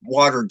this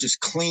water, just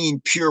clean,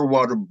 pure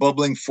water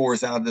bubbling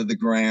forth out of the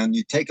ground.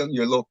 You take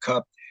your little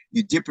cup,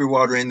 you dip your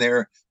water in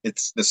there.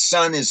 The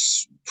sun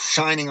is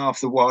shining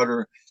off the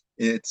water.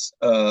 It's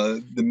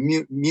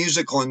the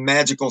musical and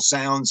magical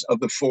sounds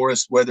of the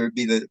forest, whether it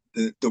be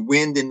the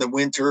wind in the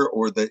winter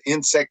or the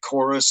insect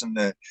chorus and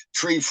the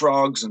tree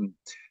frogs and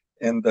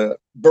and the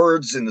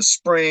birds in the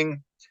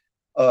spring.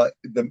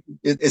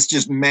 It's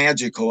just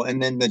magical.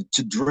 And then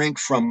to drink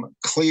from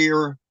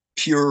clear,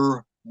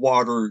 pure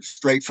water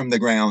straight from the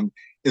ground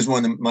is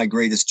one of my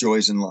greatest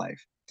joys in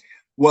life.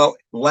 Well,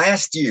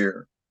 last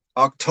year,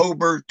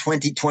 October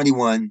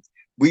 2021,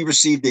 we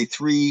received a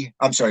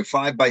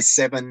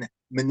 5x7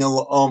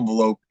 manila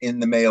envelope in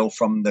the mail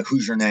from the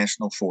Hoosier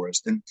National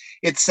Forest. And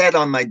it sat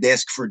on my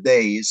desk for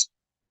days.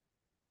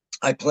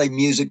 I play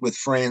music with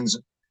friends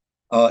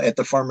at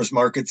the farmers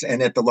markets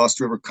and at the Lost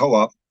River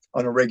Co-op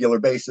on a regular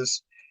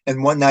basis.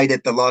 And one night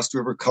at the Lost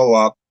River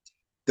Co-op,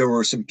 there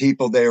were some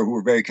people there who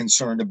were very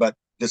concerned about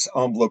this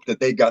envelope that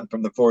they'd gotten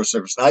from the Forest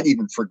Service. And I'd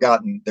even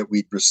forgotten that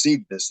we'd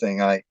received this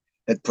thing. I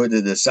had put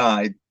it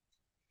aside.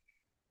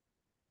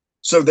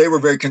 So they were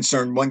very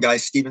concerned. One guy,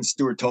 Stephen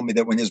Stewart, told me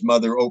that when his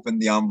mother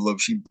opened the envelope,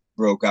 she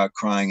broke out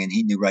crying, and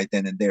he knew right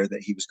then and there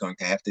that he was going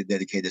to have to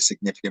dedicate a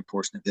significant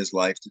portion of his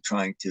life to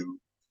trying to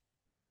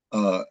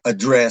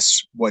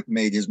address what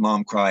made his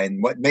mom cry.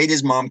 And what made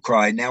his mom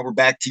cry, now we're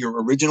back to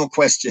your original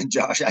question,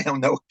 Josh. I don't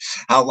know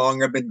how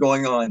long I've been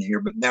going on here,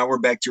 but now we're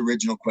back to your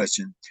original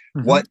question.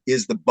 Mm-hmm. What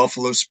is the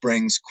Buffalo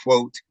Springs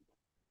quote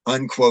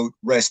unquote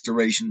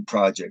restoration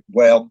project?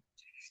 Well,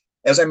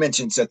 as I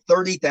mentioned, it's a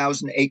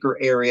 30,000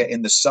 acre area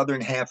in the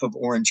southern half of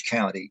Orange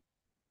County.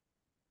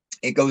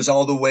 It goes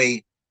all the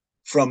way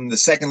from the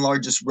second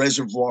largest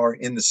reservoir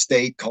in the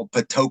state called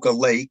Patoka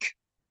Lake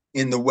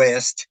in the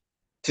west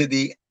to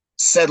the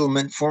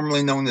settlement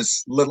formerly known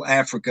as Little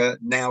Africa,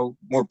 now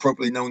more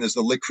appropriately known as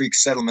the Lick Creek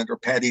Settlement or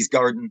Patty's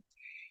Garden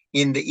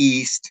in the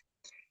east.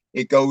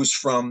 It goes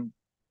from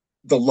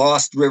the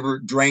Lost River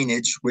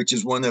drainage, which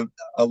is one of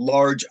a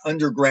large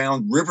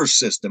underground river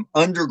system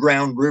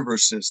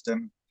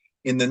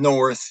in the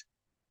north,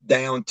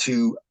 down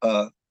to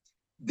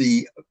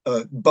the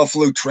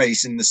Buffalo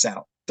Trace in the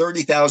south.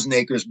 30,000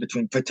 acres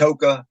between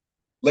Patoka,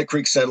 Lick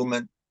Creek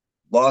Settlement,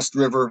 Lost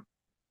River,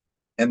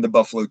 and the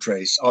Buffalo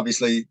Trace.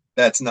 Obviously,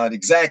 that's not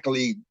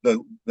exactly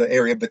the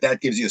area, but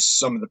that gives you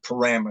some of the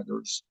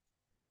parameters.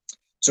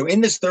 So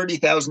in this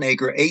 30,000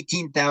 acre,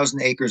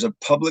 18,000 acres of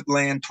public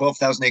land,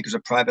 12,000 acres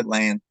of private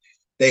land,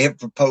 they have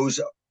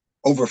proposed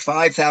over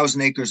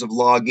 5,000 acres of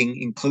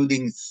logging,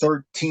 including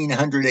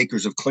 1,300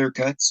 acres of clear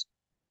cuts.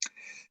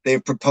 They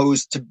have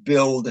proposed to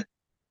build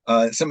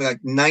something like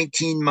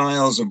 19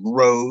 miles of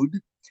road.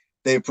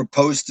 They have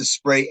proposed to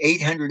spray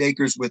 800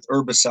 acres with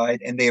herbicide,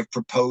 and they have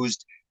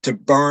proposed to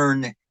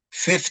burn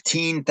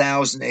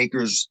 15,000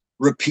 acres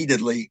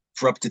repeatedly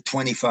for up to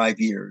 25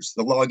 years,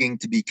 the logging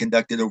to be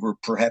conducted over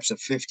perhaps a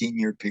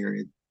 15-year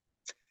period.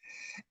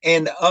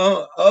 And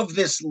of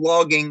this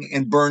logging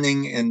and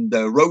burning and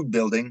road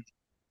building,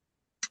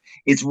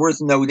 it's worth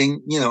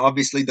noting,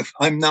 obviously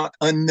I'm not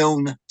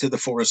unknown to the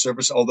Forest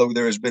Service, although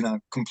there has been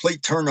a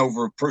complete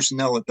turnover of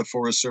personnel at the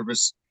Forest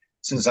Service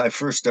since I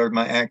first started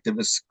my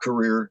activist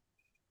career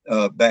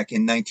back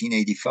in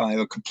 1985,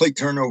 a complete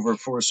turnover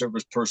of Forest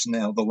Service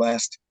personnel. The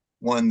last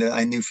one that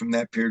I knew from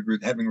that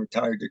period, having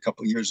retired a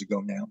couple of years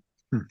ago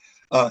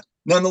now.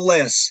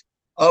 Nonetheless,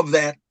 of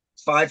that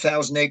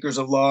 5,000 acres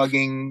of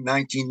logging,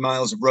 19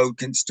 miles of road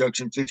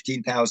construction,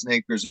 15,000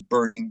 acres of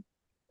burning,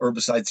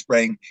 herbicide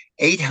spraying,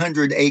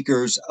 800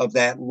 acres of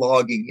that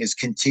logging is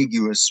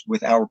contiguous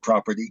with our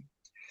property,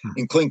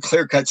 including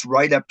clear cuts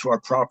right up to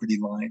our property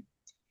line.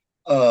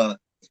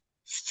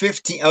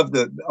 50 of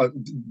the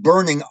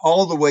burning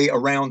all the way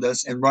around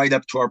us and right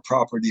up to our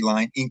property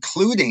line,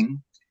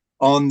 including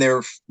on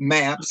their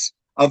maps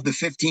of the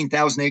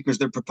 15,000 acres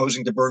they're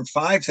proposing to burn,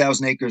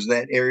 5,000 acres of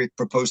that area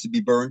proposed to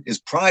be burned is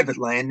private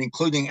land,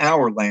 including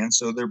our land.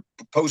 So they're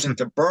proposing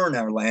to burn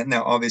our land.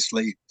 Now,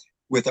 obviously,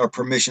 with our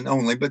permission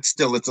only, but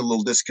still it's a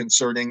little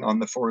disconcerting on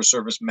the Forest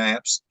Service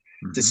maps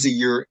to see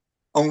your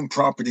own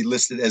property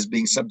listed as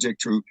being subject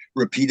to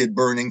repeated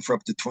burning for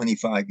up to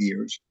 25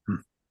 years.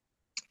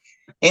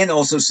 And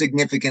also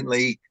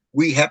significantly,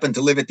 we happen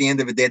to live at the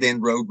end of a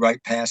dead-end road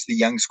right past the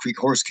Youngs Creek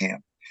Horse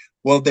Camp.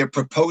 Well, they're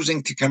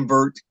proposing to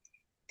convert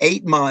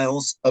 8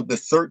 miles of the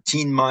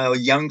 13-mile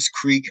Youngs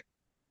Creek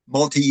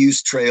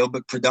multi-use trail,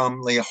 but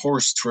predominantly a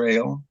horse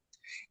trail,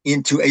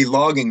 into a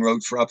logging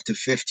road for up to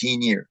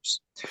 15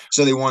 years.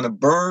 So they want to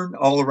burn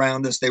all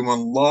around us, they want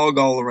to log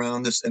all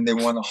around us, and they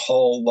want to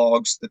haul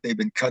logs that they've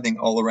been cutting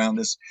all around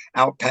us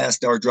out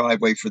past our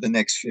driveway for the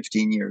next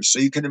 15 years. So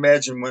you can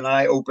imagine when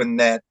I opened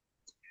that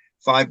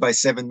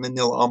 5x7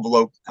 manila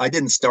envelope, I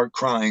didn't start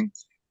crying,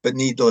 but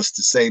needless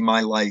to say, my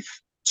life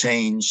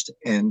changed.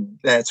 And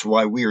that's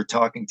why we are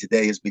talking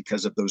today, is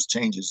because of those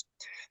changes.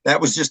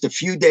 That was just a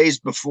few days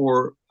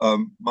before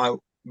my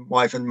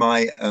wife and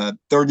my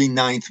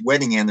 39th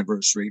wedding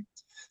anniversary.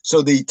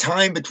 So the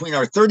time between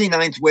our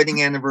 39th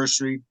wedding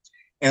anniversary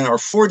and our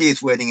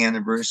 40th wedding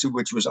anniversary,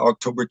 which was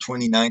October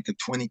 29th of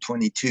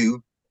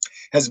 2022,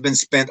 has been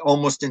spent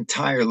almost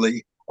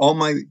entirely, all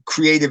my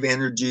creative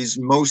energies,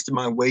 most of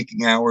my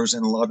waking hours,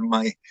 and a lot of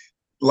my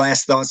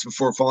last thoughts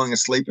before falling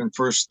asleep and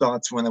first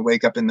thoughts when I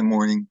wake up in the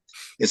morning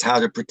is how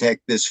to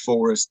protect this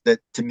forest that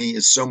to me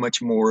is so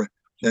much more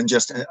than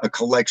just a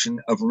collection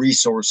of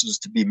resources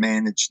to be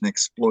managed and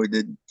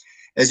exploited.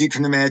 as you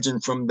can imagine,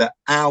 from the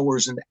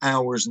hours and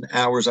hours and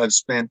hours I've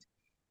spent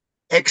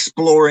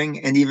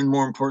exploring, and even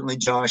more importantly,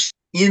 Josh,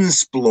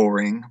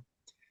 insploring,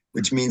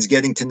 which means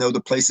getting to know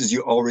the places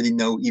you already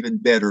know even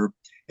better,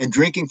 and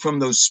drinking from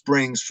those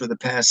springs for the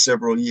past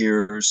several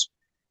years,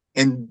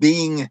 and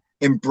being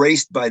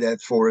embraced by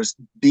that forest,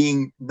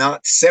 being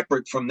not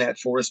separate from that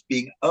forest,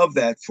 being of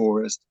that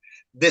forest.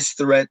 This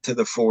threat to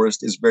the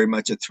forest is very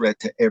much a threat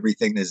to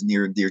everything that's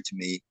near and dear to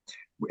me.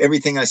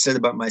 Everything I said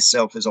about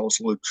myself is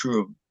also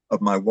true of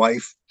my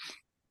wife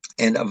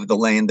and of the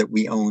land that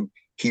we own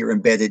here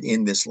embedded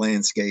in this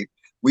landscape.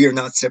 We are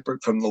not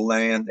separate from the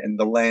land, and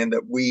the land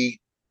that we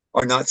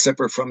are not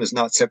separate from is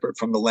not separate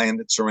from the land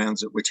that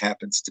surrounds it, which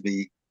happens to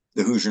be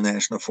the Hoosier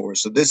National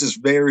Forest. So this is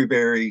very,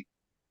 very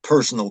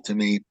personal to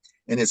me,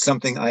 and it's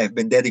something I have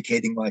been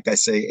dedicating, like I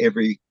say,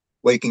 every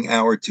waking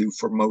hour to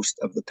for most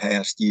of the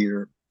past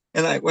year.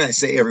 And when I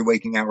say every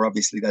waking hour,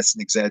 obviously that's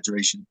an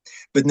exaggeration,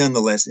 but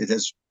nonetheless, it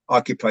has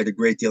occupied a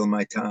great deal of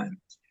my time.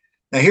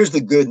 Now, here's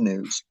the good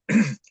news.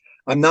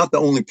 I'm not the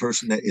only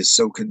person that is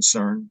so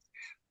concerned.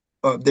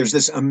 There's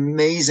this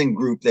amazing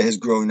group that has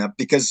grown up,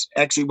 because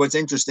actually what's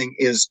interesting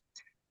is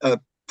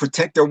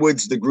Protect Our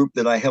Woods, the group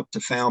that I helped to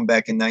found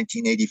back in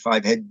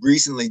 1985, had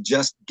recently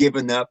just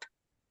given up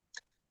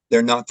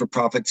their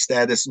not-for-profit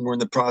status and were in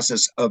the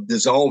process of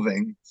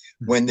dissolving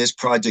when this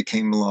project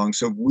came along.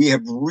 So we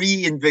have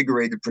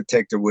reinvigorated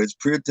Protect Our Woods.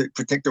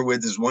 Protect Our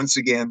Woods is once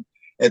again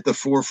at the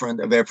forefront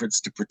of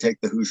efforts to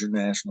protect the Hoosier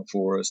National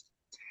Forest.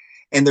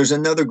 And there's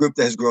another group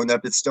that has grown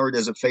up. It started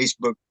as a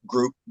Facebook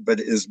group, but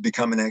it has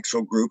become an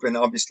actual group. And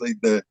obviously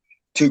the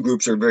two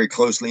groups are very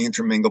closely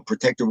intermingled,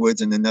 Protect Our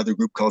Woods and another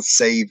group called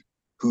Save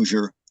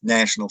Hoosier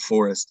National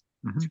Forest.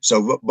 Mm-hmm.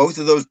 So both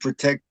of those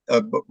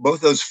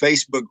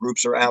Facebook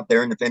groups are out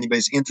there. And if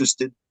anybody's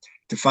interested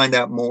to find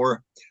out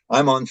more,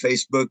 I'm on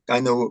Facebook.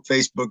 I know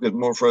Facebook is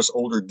more for us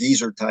older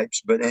geezer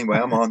types, but anyway,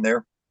 I'm on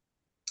there.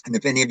 And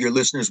if any of your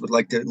listeners would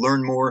like to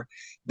learn more,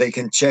 they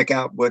can check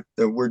out what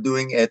we're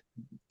doing at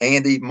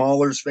Andy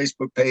Mahler's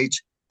Facebook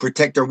page,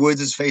 Protect Our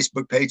Woods'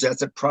 Facebook page.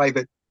 That's a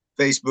private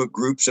Facebook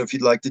group. So if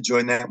you'd like to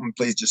join that one,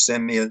 please just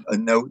send me a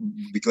note and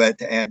we'll be glad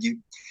to add you.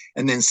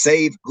 And then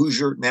Save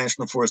Hoosier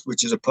National Forest,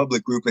 which is a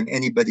public group, and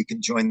anybody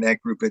can join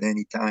that group at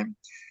any time.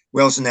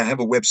 We also now have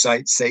a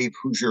website,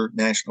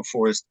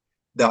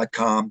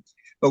 SaveHoosierNationalForest.com.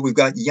 But we've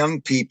got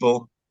young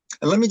people.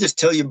 And let me just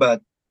tell you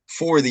about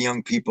 4 of the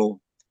young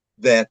people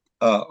that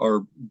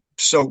are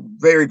so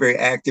very, very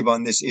active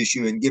on this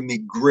issue and give me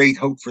great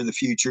hope for the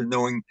future,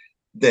 knowing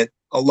that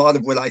a lot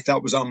of what I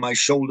thought was on my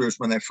shoulders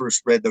when I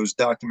first read those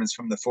documents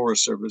from the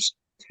Forest Service,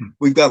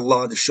 we've got a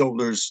lot of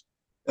shoulders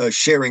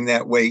sharing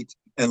that weight,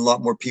 and a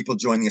lot more people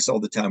joining us all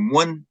the time.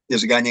 One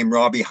is a guy named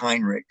Robbie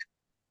Heinrich.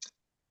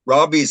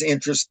 Robbie is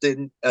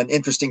an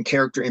interesting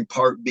character in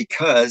part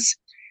because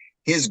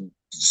his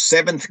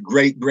 7th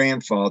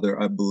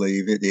great-grandfather, I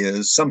believe it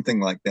is, something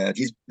like that.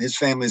 His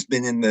family's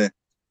been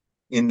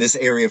in this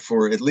area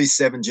for at least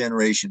 7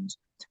 generations,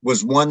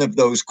 was one of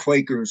those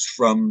Quakers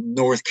from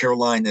North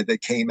Carolina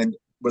that came and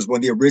was one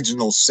of the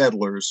original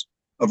settlers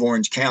of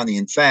Orange County.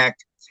 In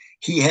fact,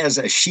 he has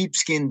a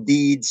sheepskin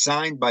deed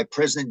signed by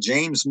President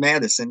James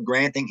Madison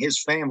granting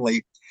his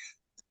family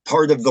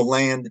part of the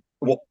land,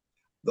 well,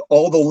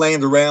 all the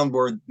land around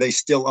where they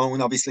still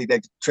own. Obviously, they've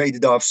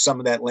traded off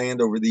some of that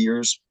land over the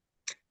years,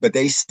 but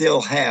they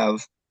still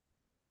have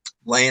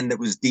land that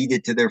was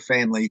deeded to their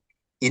family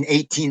in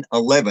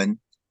 1811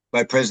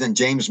 by President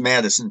James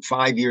Madison,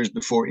 5 years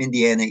before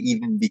Indiana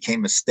even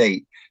became a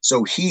state.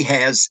 So he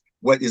has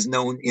what is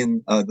known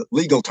in the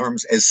legal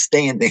terms as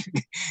standing.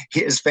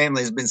 His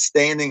family has been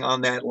standing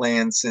on that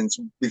land since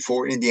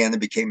before Indiana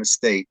became a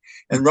state.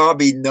 And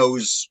Robbie's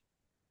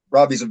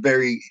a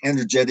very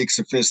energetic,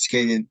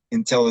 sophisticated,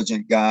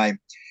 intelligent guy.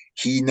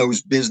 He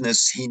knows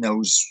business. He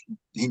knows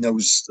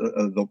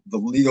the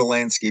legal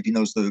landscape. He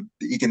knows the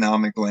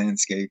economic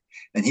landscape.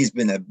 And he's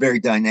been a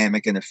very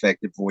dynamic and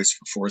effective voice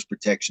for forest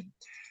protection.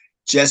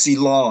 Jesse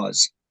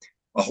Laws,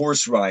 a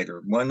horse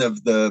rider, one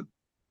of the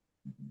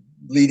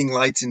leading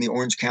lights in the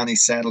Orange County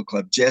Saddle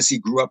Club. Jesse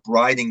grew up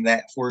riding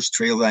that horse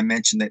trail that I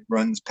mentioned that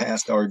runs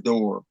past our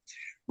door.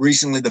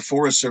 Recently, the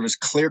Forest Service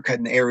clear-cut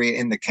an area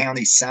in the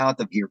county south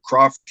of here,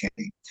 Crawford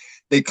County.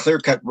 They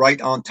clear-cut right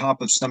on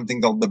top of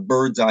something called the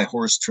Bird's Eye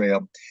Horse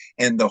Trail,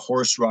 and the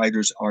horse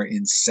riders are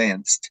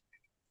incensed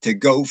to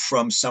go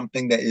from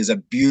something that is a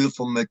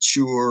beautiful,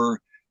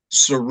 mature,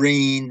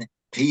 serene,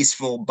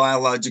 peaceful,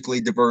 biologically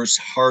diverse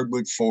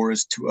hardwood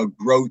forest to a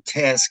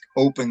grotesque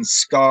open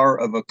scar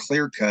of a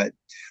clear cut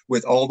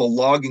with all the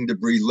logging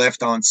debris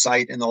left on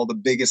site and all the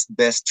biggest,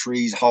 best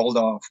trees hauled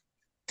off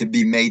to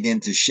be made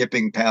into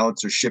shipping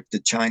pallets or shipped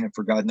to China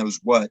for God knows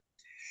what,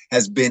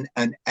 has been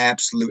an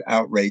absolute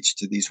outrage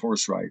to these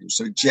horse riders.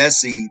 So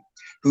Jesse,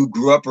 who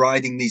grew up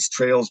riding these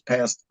trails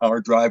past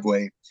our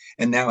driveway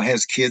and now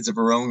has kids of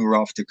her own who are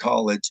off to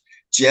college,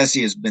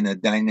 Jesse has been a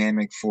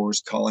dynamic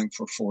force calling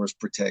for forest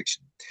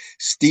protection.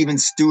 Stephen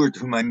Stewart,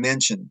 whom I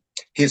mentioned,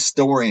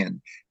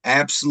 historian,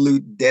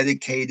 absolute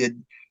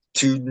dedicated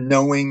to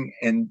knowing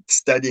and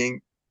studying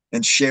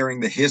and sharing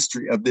the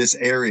history of this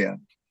area.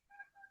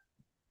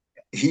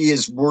 He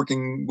is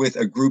working with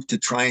a group to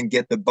try and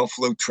get the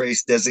Buffalo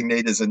Trace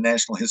designated as a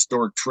National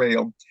Historic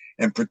Trail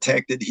and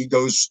protected. He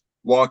goes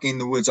walking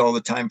the woods all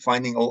the time,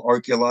 finding old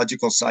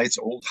archaeological sites,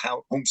 old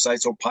home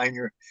sites, old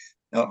pioneer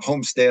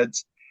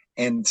homesteads.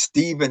 And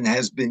Stephen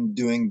has been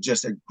doing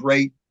just a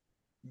great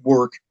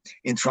work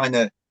in trying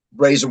to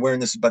raise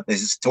awareness about the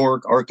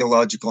historic,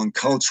 archaeological, and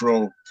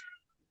cultural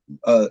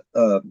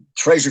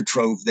treasure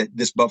trove that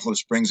this Buffalo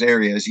Springs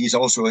area is. He's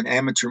also an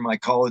amateur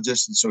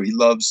mycologist, and so he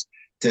loves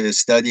to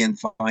study and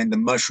find the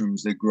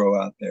mushrooms that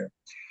grow out there.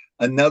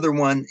 Another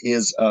one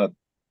is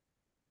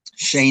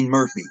Shane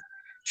Murphy.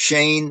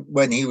 Shane,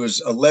 when he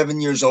was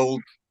 11 years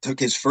old, took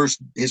his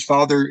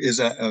father is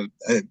a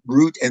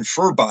root and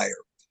fur buyer.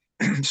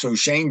 So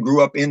Shane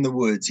grew up in the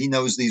woods. He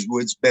knows these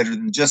woods better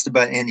than just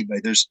about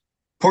anybody. There's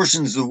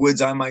portions of the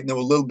woods I might know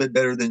a little bit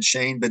better than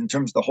Shane, but in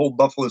terms of the whole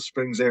Buffalo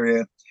Springs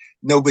area,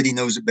 nobody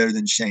knows it better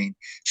than Shane.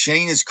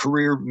 Shane is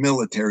career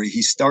military.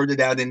 He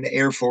started out in the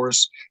Air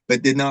Force,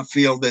 but did not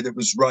feel that it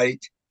was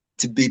right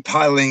to be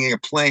piloting a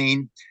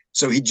plane.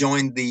 So he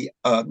joined the,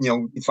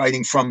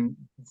 fighting from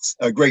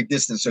a great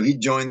distance. So he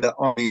joined the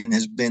Army and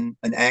has been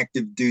an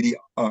active duty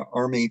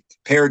Army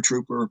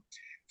paratrooper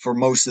for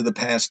most of the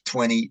past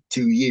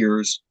 22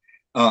 years.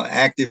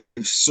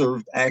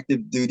 Served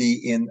active duty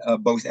in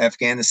both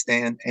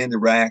Afghanistan and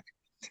Iraq.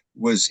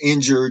 Was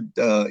injured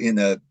in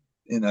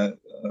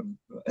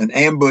an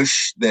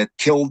ambush that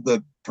killed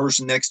the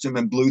person next to him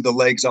and blew the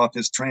legs off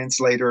his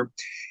translator.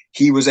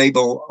 He was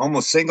able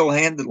almost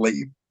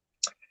single-handedly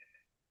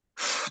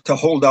to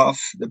hold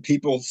off the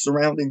people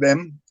surrounding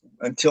them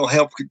until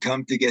help could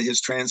come to get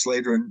his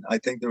translator. And I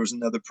think there was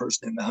another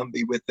person in the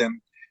Humvee with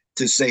them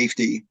to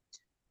safety.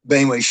 But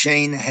anyway,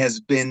 Shane has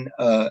been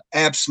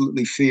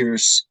absolutely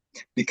fierce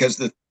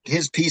because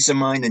his peace of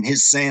mind and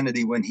his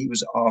sanity when he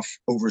was off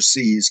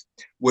overseas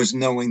was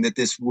knowing that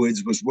this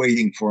woods was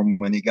waiting for him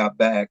when he got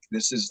back.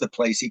 This is the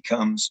place he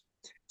comes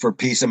for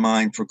peace of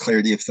mind, for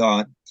clarity of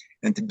thought,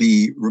 and to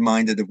be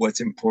reminded of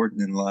what's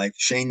important in life.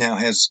 Shane now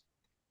has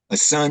a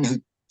son who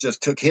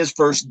just took his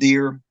first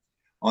deer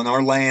on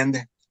our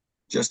land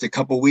just a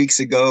couple weeks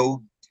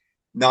ago.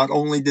 Not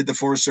only did the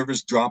Forest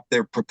Service drop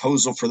their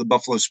proposal for the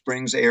Buffalo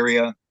Springs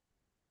area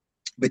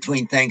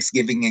between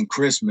Thanksgiving and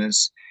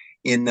Christmas,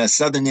 in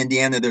southern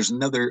Indiana, there's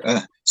another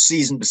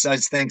season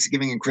besides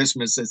Thanksgiving and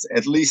Christmas that's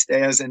at least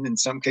as, and in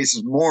some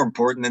cases more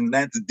important, and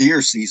that's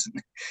deer season,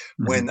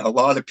 when a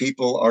lot of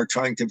people are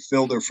trying to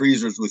fill their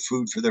freezers with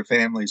food for their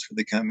families for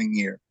the coming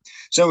year.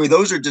 So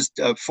those are just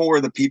four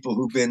of the people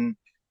who've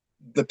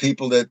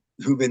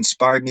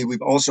inspired me.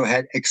 We've also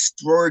had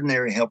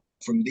extraordinary help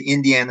from the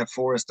Indiana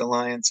Forest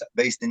Alliance,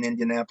 based in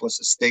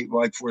Indianapolis, a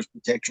statewide forest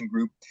protection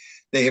group.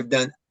 They have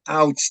done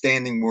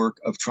outstanding work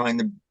of trying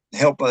to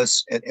help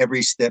us at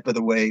every step of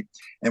the way,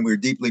 and we're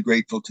deeply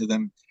grateful to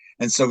them.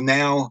 And so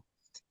now,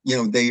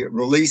 they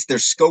released their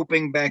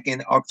scoping back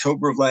in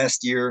October of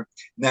last year.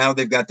 Now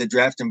they've got the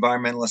draft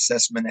environmental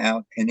assessment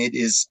out, and it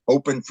is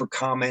open for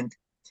comment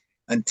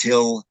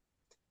until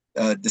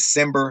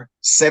December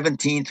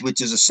 17th,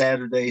 which is a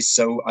Saturday.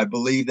 So I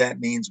believe that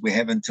means we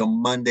have until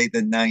Monday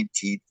the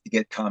 19th to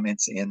get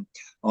comments in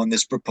on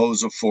this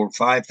proposal for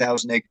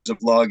 5,000 acres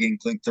of logging,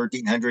 including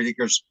 1,300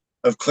 acres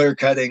of clear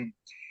cutting,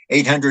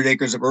 800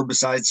 acres of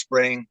herbicide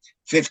spraying,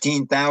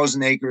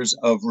 15,000 acres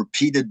of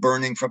repeated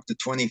burning for up to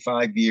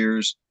 25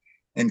 years,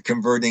 and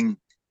converting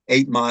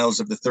 8 miles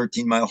of the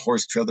 13-mile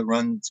horse trail that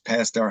runs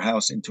past our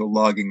house into a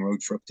logging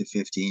road for up to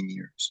 15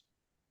 years.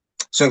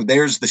 So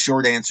there's the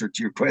short answer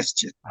to your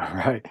question. All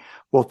right.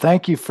 Well,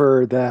 thank you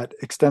for that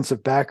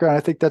extensive background.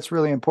 I think that's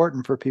really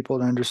important for people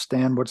to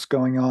understand what's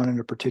going on in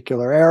a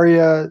particular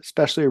area,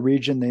 especially a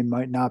region they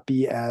might not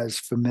be as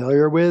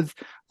familiar with.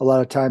 A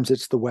lot of times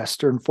it's the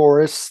Western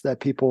forests that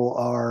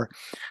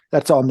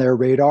that's on their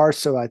radar.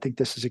 So I think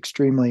this is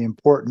extremely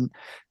important.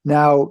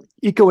 Now,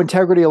 Eco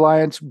Integrity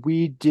Alliance,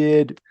 we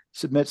did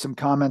submit some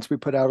comments. We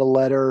put out a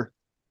letter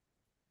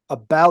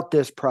about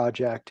this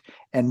project,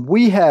 and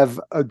we have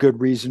a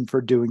good reason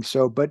for doing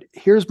so. But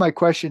here's my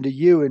question to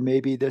you, and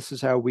maybe this is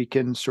how we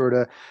can sort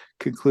of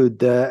conclude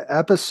the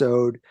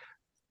episode.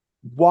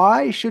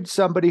 Why should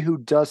somebody who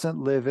doesn't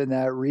live in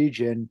that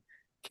region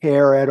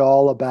care at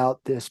all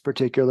about this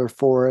particular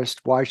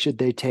forest? Why should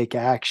they take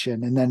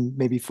action? And then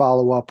maybe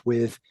follow up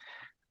with,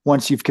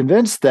 once you've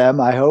convinced them,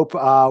 I hope,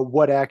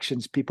 what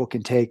actions people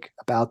can take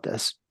about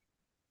this.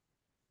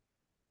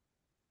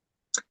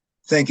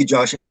 Thank you,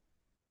 Josh.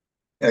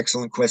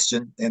 Excellent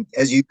question. And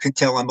as you can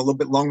tell, I'm a little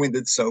bit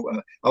long-winded, so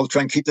I'll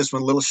try and keep this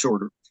one a little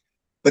shorter.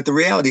 But the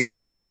reality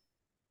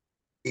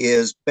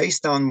is,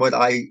 based on what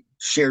I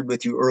shared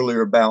with you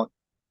earlier about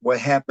what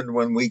happened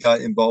when we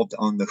got involved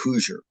on the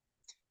Hoosier,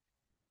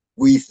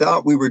 we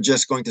thought we were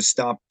just going to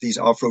stop these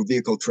off-road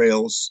vehicle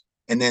trails,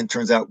 and then it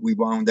turns out we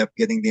wound up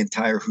getting the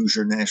entire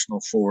Hoosier National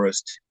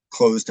Forest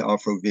closed to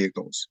off-road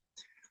vehicles.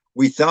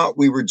 We thought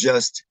we were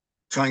just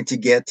trying to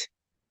get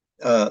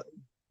the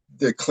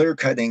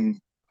clear-cutting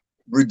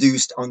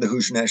reduced on the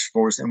Hoosier National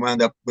Forest and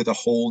wound up with a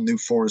whole new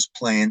forest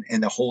plan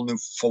and a whole new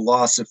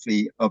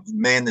philosophy of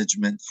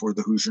management for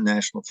the Hoosier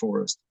National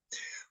Forest.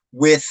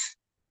 With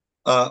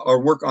our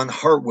work on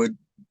Heartwood,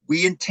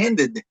 we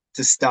intended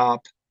to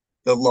stop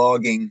the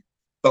logging,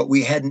 but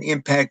we had an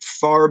impact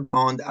far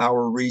beyond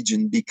our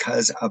region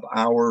because of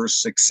our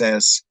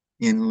success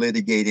in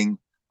litigating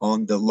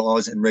on the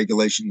laws and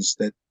regulations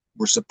that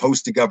were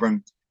supposed to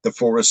govern the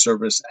Forest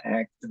Service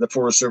Act, the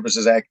Forest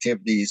Service's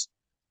activities,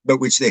 but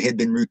which they had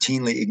been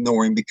routinely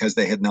ignoring because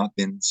they had not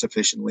been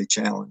sufficiently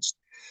challenged.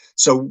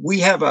 So we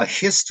have a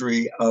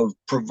history of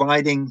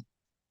providing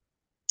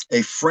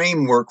a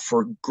framework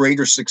for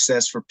greater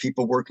success for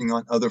people working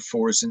on other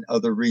forests in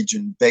other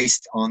regions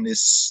based on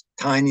this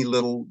tiny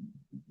little,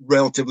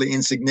 relatively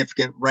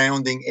insignificant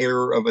rounding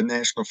error of a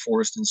national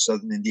forest in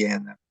southern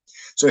Indiana.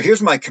 So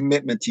here's my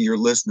commitment to your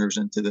listeners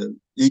and to the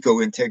Eco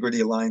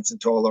Integrity Alliance and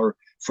to all our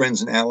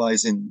friends and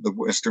allies in the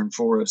Western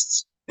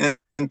forests and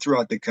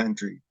throughout the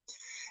country.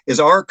 Is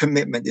our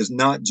commitment is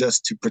not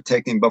just to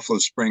protecting Buffalo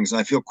Springs. And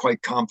I feel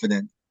quite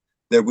confident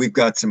that we've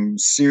got some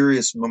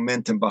serious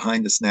momentum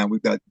behind us now.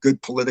 We've got good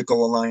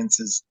political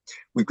alliances.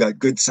 We've got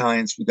good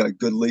science. We've got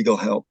good legal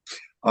help.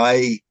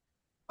 I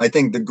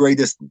think the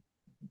greatest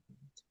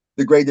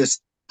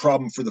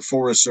problem for the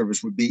Forest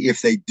Service would be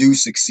if they do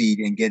succeed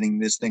in getting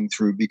this thing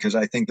through, because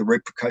I think the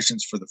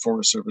repercussions for the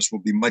Forest Service will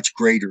be much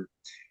greater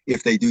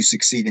if they do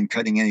succeed in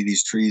cutting any of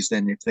these trees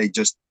than if they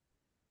just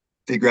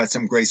figure out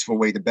some graceful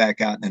way to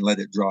back out and let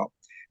it drop.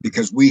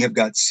 Because we have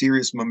got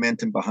serious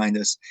momentum behind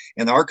us.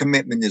 And our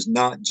commitment is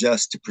not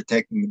just to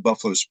protecting the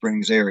Buffalo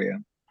Springs area.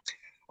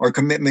 Our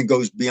commitment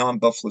goes beyond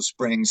Buffalo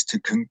Springs to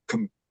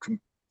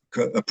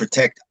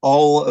protect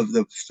all of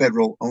the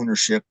federal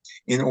ownership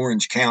in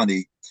Orange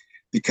County,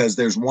 because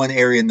there's one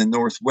area in the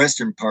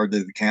northwestern part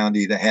of the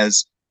county that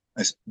has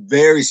a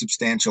very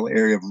substantial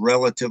area of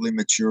relatively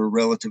mature,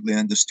 relatively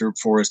undisturbed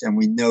forest. And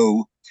we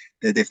know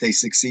that if they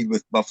succeed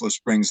with Buffalo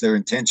Springs, their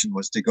intention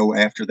was to go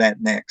after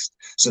that next.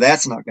 So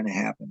that's not going to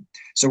happen.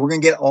 So we're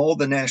going to get all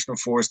the national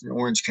forest in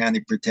Orange County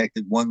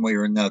protected one way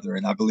or another.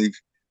 And I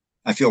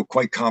feel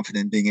quite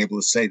confident being able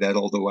to say that,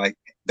 although I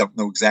don't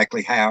know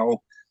exactly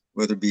how,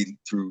 whether it be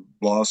through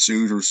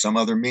lawsuit or some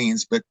other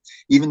means. But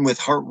even with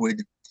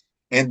Heartwood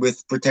and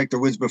with Protect Our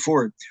Woods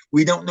before,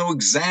 we don't know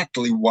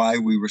exactly why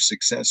we were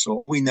successful.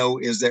 All we know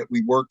is that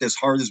we worked as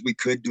hard as we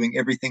could, doing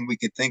everything we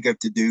could think of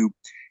to do.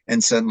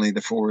 And suddenly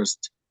the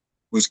forest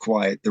was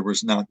quiet. There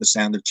was not the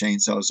sound of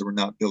chainsaws. There were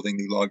not building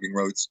new logging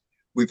roads.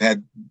 We've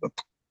had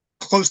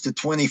close to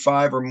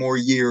 25 or more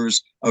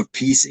years of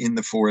peace in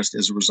the forest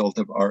as a result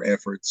of our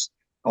efforts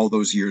all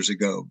those years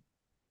ago.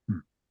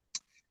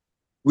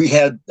 We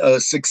had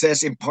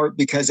success in part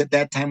because at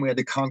that time we had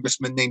a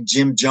congressman named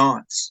Jim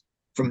Johnts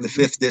from the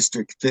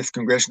 5th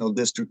Congressional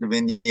District of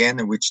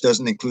Indiana, which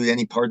doesn't include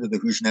any part of the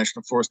Hoosier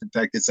National Forest. In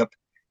fact, it's up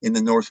in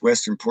the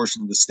northwestern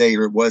portion of the state,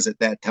 or it was at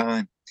that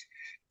time.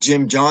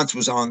 Jim Johnts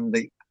was on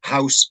the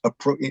House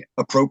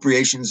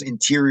Appropriations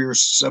Interior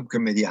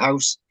Subcommittee,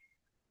 House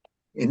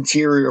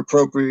Interior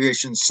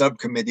Appropriations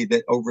Subcommittee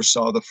that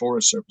oversaw the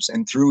Forest Service.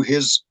 And through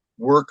his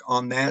work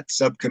on that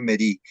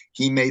subcommittee,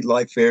 he made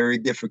life very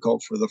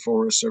difficult for the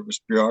Forest Service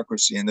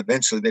bureaucracy. And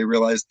eventually they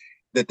realized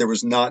that there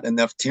was not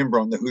enough timber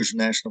on the Hoosier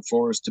National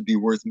Forest to be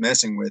worth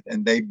messing with.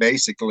 And they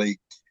basically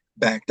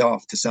backed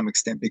off to some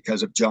extent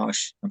because of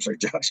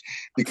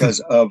because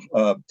of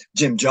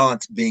Jim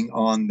Johnts being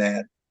on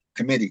that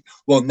committee.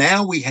 Well,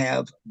 now we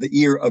have the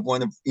ear of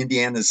one of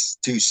Indiana's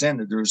 2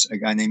 senators, a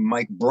guy named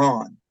Mike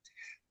Braun.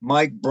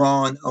 Mike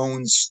Braun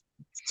owns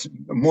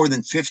more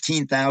than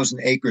 15,000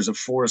 acres of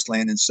forest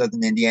land in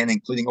southern Indiana,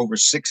 including over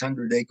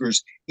 600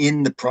 acres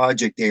in the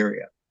project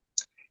area.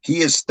 He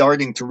is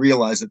starting to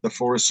realize that the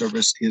Forest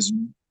Service is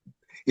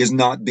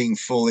not being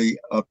fully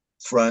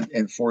upfront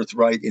and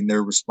forthright in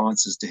their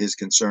responses to his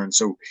concerns.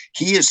 So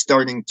he is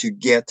starting to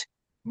get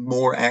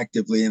more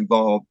actively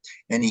involved.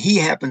 And he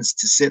happens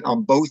to sit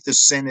on both the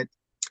Senate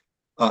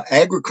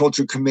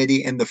Agriculture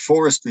Committee and the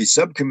Forestry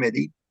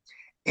Subcommittee.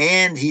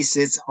 And he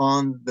sits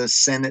on the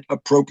Senate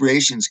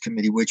Appropriations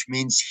Committee, which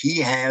means he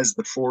has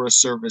the Forest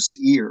Service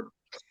ear.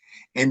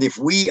 And if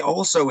we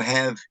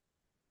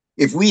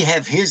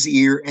have his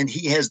ear and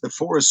he has the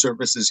Forest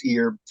Service's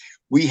ear,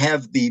 we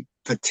have the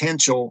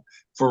potential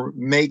for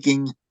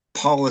making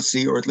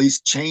policy, or at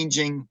least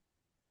changing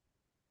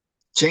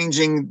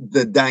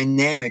the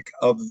dynamic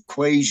of the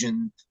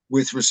equation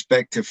with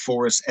respect to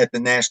forests at the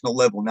national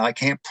level. Now, I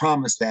can't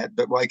promise that,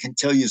 but what I can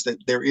tell you is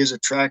that there is a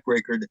track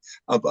record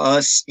of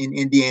us in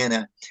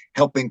Indiana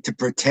helping to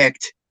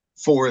protect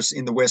forests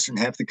in the western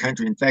half of the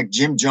country. In fact,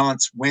 Jim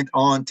Johnts went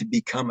on to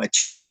become a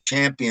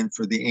champion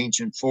for the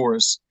ancient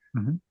forests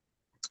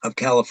of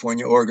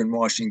California, Oregon,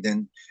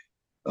 Washington,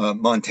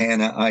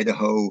 Montana,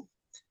 Idaho,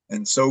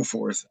 and so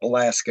forth,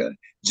 Alaska.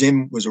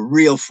 Jim was a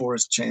real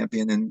forest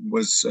champion and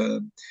was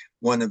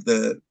one of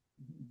the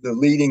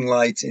leading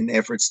lights in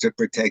efforts to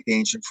protect the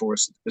ancient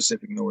forests of the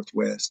Pacific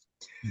Northwest.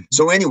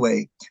 So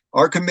anyway,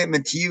 our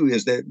commitment to you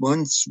is that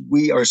once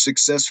we are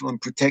successful in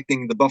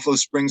protecting the Buffalo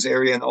Springs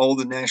area and all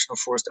the national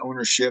forest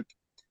ownership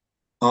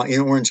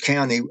in Orange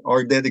County,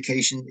 our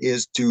dedication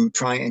is to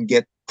try and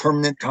get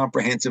permanent,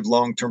 comprehensive,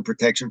 long-term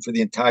protection for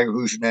the entire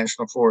Hoosier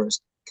National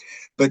Forest,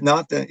 but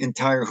not the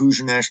entire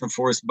Hoosier National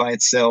Forest by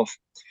itself,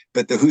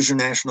 but the Hoosier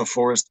National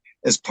Forest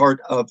as part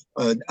of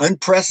an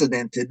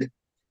unprecedented,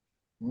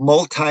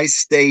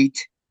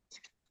 multi-state,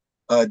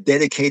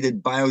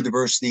 dedicated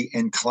biodiversity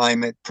and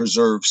climate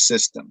preserve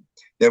system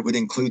that would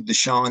include the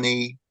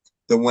Shawnee,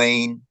 the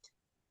Wayne,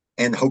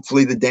 and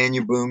hopefully the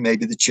Daniel Boone,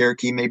 maybe the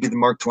Cherokee, maybe the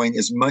Mark Twain,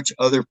 as much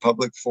other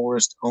public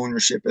forest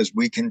ownership as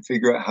we can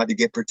figure out how to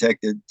get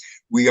protected.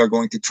 We are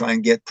going to try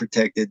and get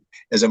protected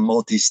as a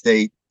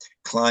multi-state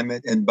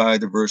climate and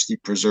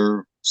biodiversity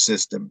preserve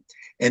system.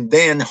 And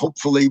then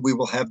hopefully we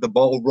will have the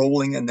ball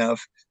rolling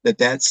enough that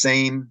that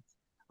same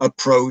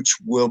approach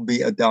will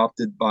be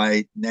adopted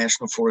by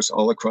national forests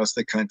all across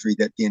the country,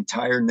 that the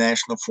entire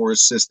national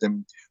forest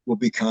system will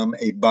become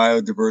a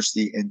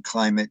biodiversity and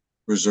climate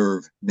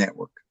reserve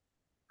network.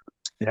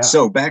 Yeah.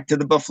 So back to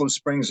the Buffalo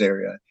Springs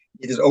area.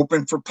 It is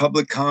open for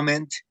public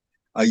comment.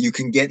 You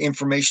can get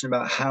information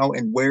about how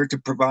and where to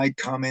provide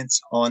comments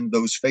on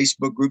those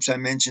Facebook groups I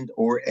mentioned,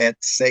 or at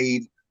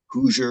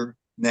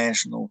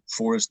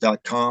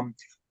SaveHoosierNationalForest.com,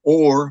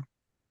 or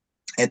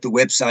at the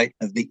website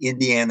of the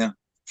Indiana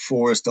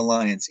Forest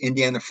Alliance.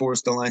 Indiana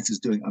Forest Alliance is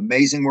doing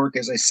amazing work,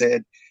 as I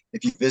said.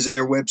 If you visit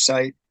their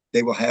website,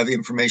 they will have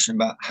information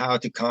about how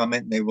to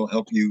comment, and they will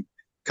help you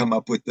come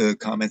up with the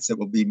comments that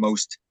will be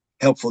most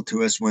helpful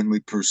to us when we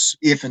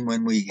if and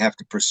when we have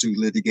to pursue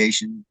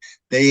litigation.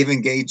 They have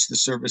engaged the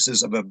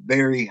services of a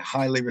very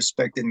highly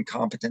respected and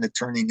competent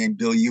attorney named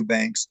Bill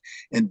Eubanks,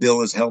 and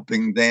Bill is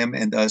helping them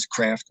and us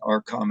craft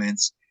our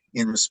comments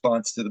in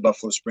response to the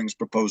Buffalo Springs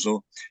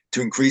proposal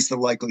to increase the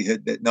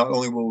likelihood that not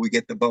only will we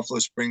get the Buffalo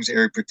Springs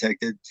area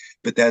protected,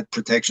 but that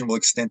protection will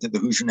extend to the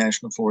Hoosier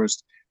National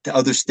Forest, to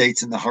other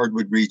states in the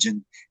hardwood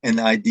region, and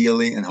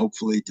ideally and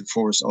hopefully to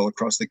forests all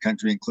across the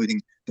country,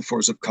 including the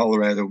forests of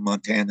Colorado,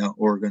 Montana,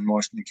 Oregon,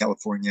 Washington,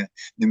 California,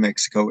 New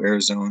Mexico,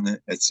 Arizona,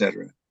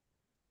 etc.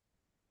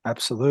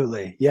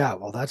 Absolutely. Yeah.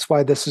 Well, that's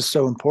why this is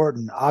so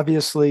important.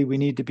 Obviously, we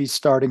need to be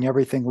starting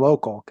everything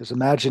local, because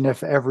imagine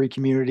if every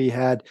community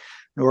had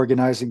an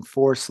organizing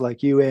force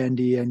like you,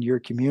 Andy, and your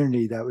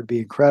community. That would be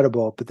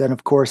incredible. But then,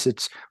 of course,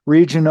 it's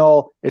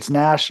regional, it's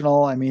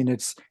national, I mean,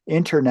 it's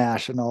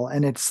international.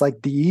 And it's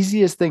like the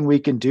easiest thing we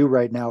can do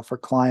right now for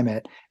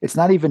climate. It's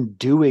not even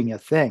doing a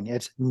thing,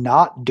 it's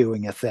not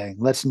doing a thing.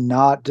 Let's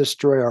not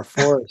destroy our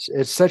forests.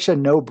 It's such a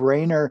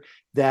no-brainer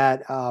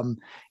that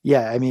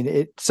yeah, I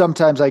mean,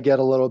 sometimes I get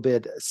a little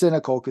bit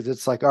cynical, because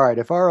it's like, all right,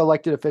 if our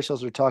elected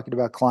officials are talking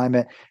about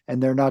climate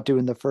and they're not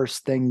doing the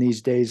first thing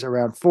these days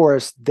around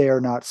forests,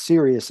 they're not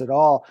serious at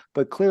all.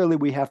 But clearly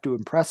we have to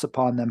impress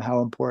upon them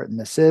how important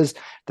this is.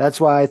 That's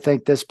why I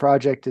think this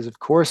project is, of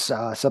course,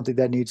 something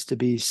that needs to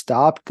be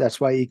stopped. That's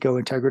why Eco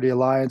Integrity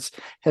Alliance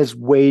has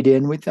weighed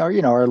in with our,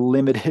 our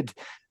limited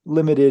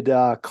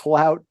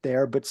clout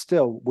there, but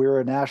still, we're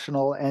a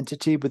national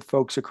entity with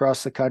folks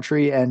across the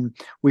country, and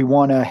we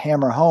want to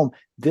hammer home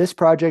this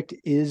project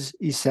is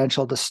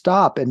essential to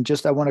stop. And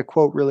just, I want to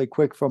quote really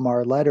quick from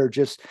our letter,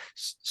 just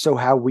so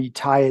how we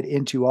tie it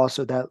into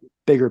also that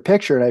bigger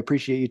picture. And I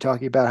appreciate you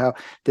talking about how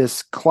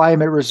this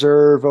climate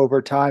reserve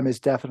over time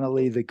is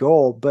definitely the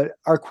goal. But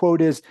our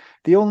quote is,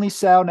 the only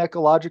sound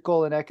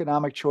ecological and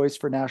economic choice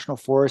for national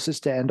forests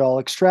is to end all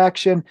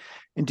extraction.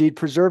 Indeed,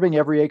 preserving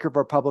every acre of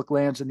our public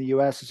lands in the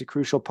U.S. is a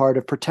crucial part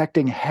of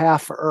protecting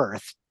half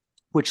Earth,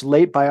 which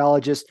late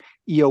biologist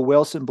E.O.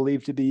 Wilson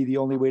believed to be the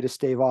only way to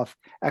stave off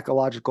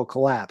ecological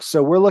collapse.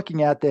 So we're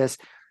looking at this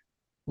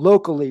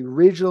locally,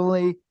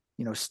 regionally,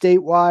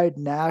 statewide,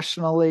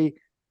 nationally,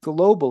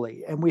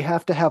 globally, and we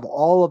have to have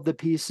all of the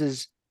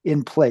pieces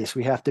in place.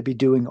 We have to be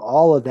doing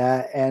all of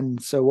that.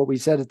 And so what we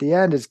said at the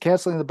end is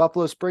canceling the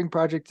Buffalo Spring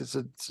project. It's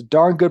a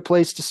darn good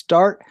place to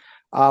start.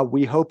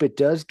 We hope it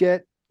does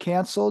get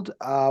canceled.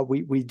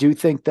 We do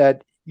think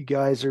that you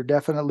guys are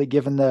definitely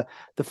giving the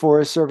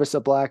Forest Service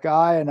a black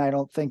eye, and I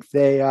don't think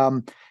they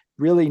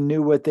really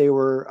knew what they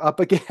were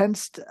up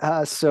against.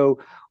 So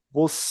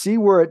we'll see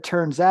where it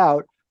turns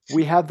out.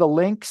 We have the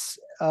links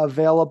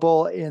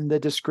available in the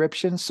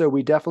description, so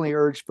we definitely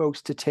urge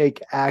folks to take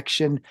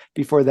action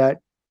before that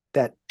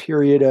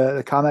period,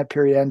 the comment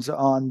period ends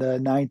on the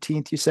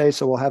 19th, you say.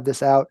 So we'll have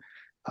this out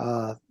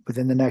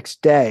within the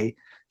next day.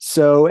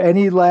 So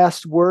any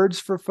last words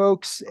for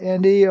folks,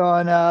 Andy,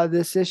 on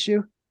this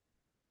issue?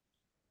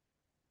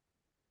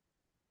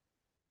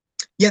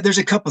 Yeah, there's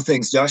a couple of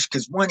things, Josh,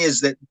 because one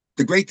is that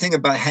the great thing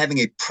about having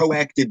a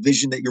proactive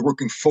vision that you're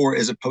working for,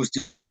 as opposed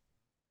to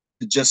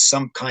just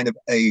some kind of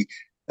a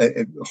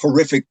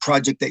horrific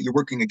project that you're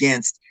working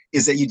against,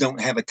 is that you don't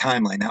have a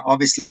timeline. Now,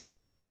 obviously,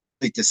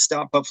 to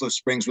stop Buffalo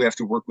Springs, we have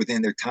to work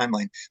within their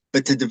timeline.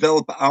 But to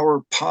develop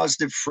our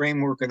positive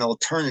framework and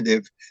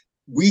alternative,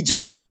 we're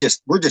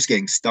just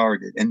getting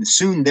started, and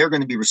soon they're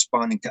going to be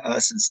responding to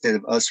us instead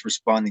of us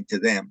responding to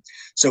them.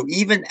 So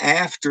even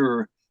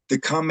after the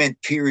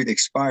comment period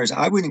expires,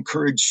 I would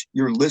encourage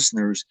your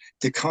listeners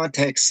to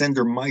contact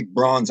Senator Mike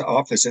Braun's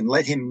office and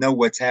let him know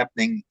what's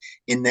happening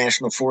in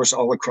national forests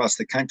all across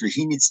the country.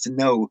 He needs to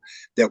know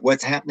that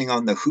what's happening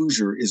on the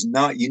Hoosier is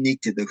not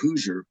unique to the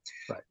Hoosier.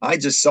 Right. I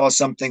just saw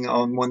something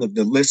on one of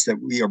the lists that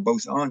we are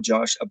both on,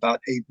 Josh, about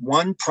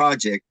one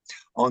project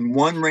on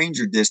one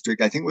ranger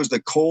district. I think it was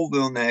the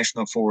Colville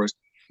National Forest.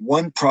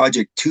 One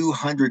project,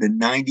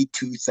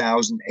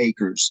 292,000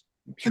 acres.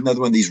 Another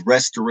one of these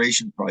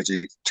restoration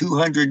projects,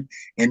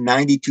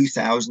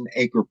 292,000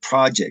 acre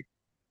project.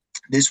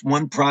 This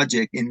one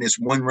project in this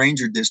one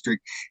ranger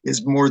district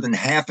is more than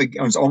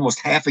it's almost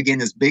half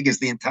again as big as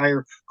the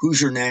entire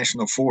Hoosier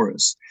National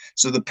Forest.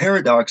 So the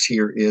paradox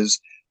here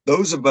is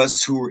those of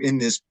us who are in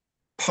this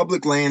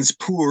public lands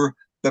poor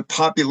but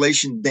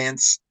population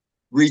dense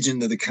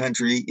region of the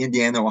country,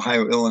 Indiana,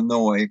 Ohio,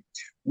 Illinois,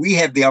 we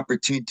have the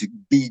opportunity to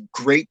be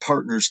great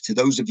partners to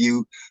those of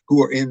you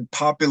who are in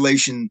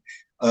population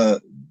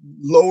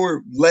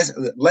lower,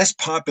 less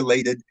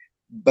populated,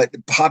 but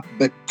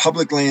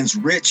public lands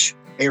rich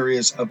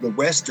areas of the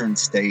western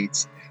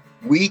states.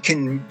 We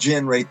can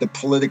generate the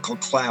political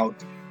clout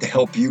to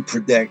help you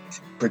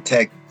protect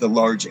the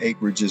large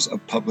acreages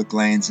of public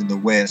lands in the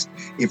West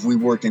if we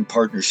work in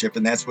partnership.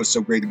 And that's what's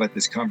so great about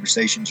this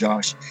conversation,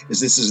 Josh,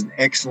 is this is an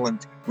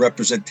excellent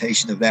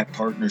representation of that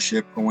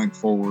partnership going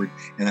forward.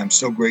 And I'm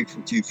so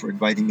grateful to you for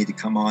inviting me to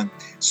come on.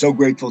 So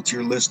grateful to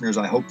your listeners.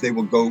 I hope they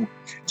will go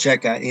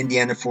check out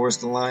Indiana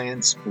Forest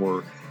Alliance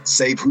or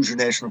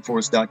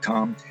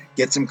SaveHoosierNationalForest.com.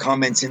 Get some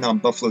comments in on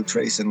Buffalo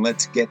Trace, and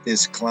let's get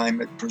this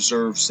climate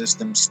preserve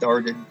system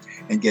started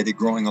and get it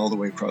growing all the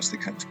way across the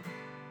country.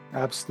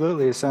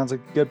 Absolutely. It sounds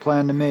like a good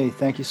plan to me.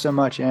 Thank you so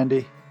much,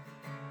 Andy.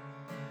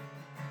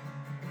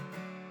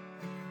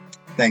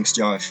 Thanks,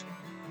 Josh.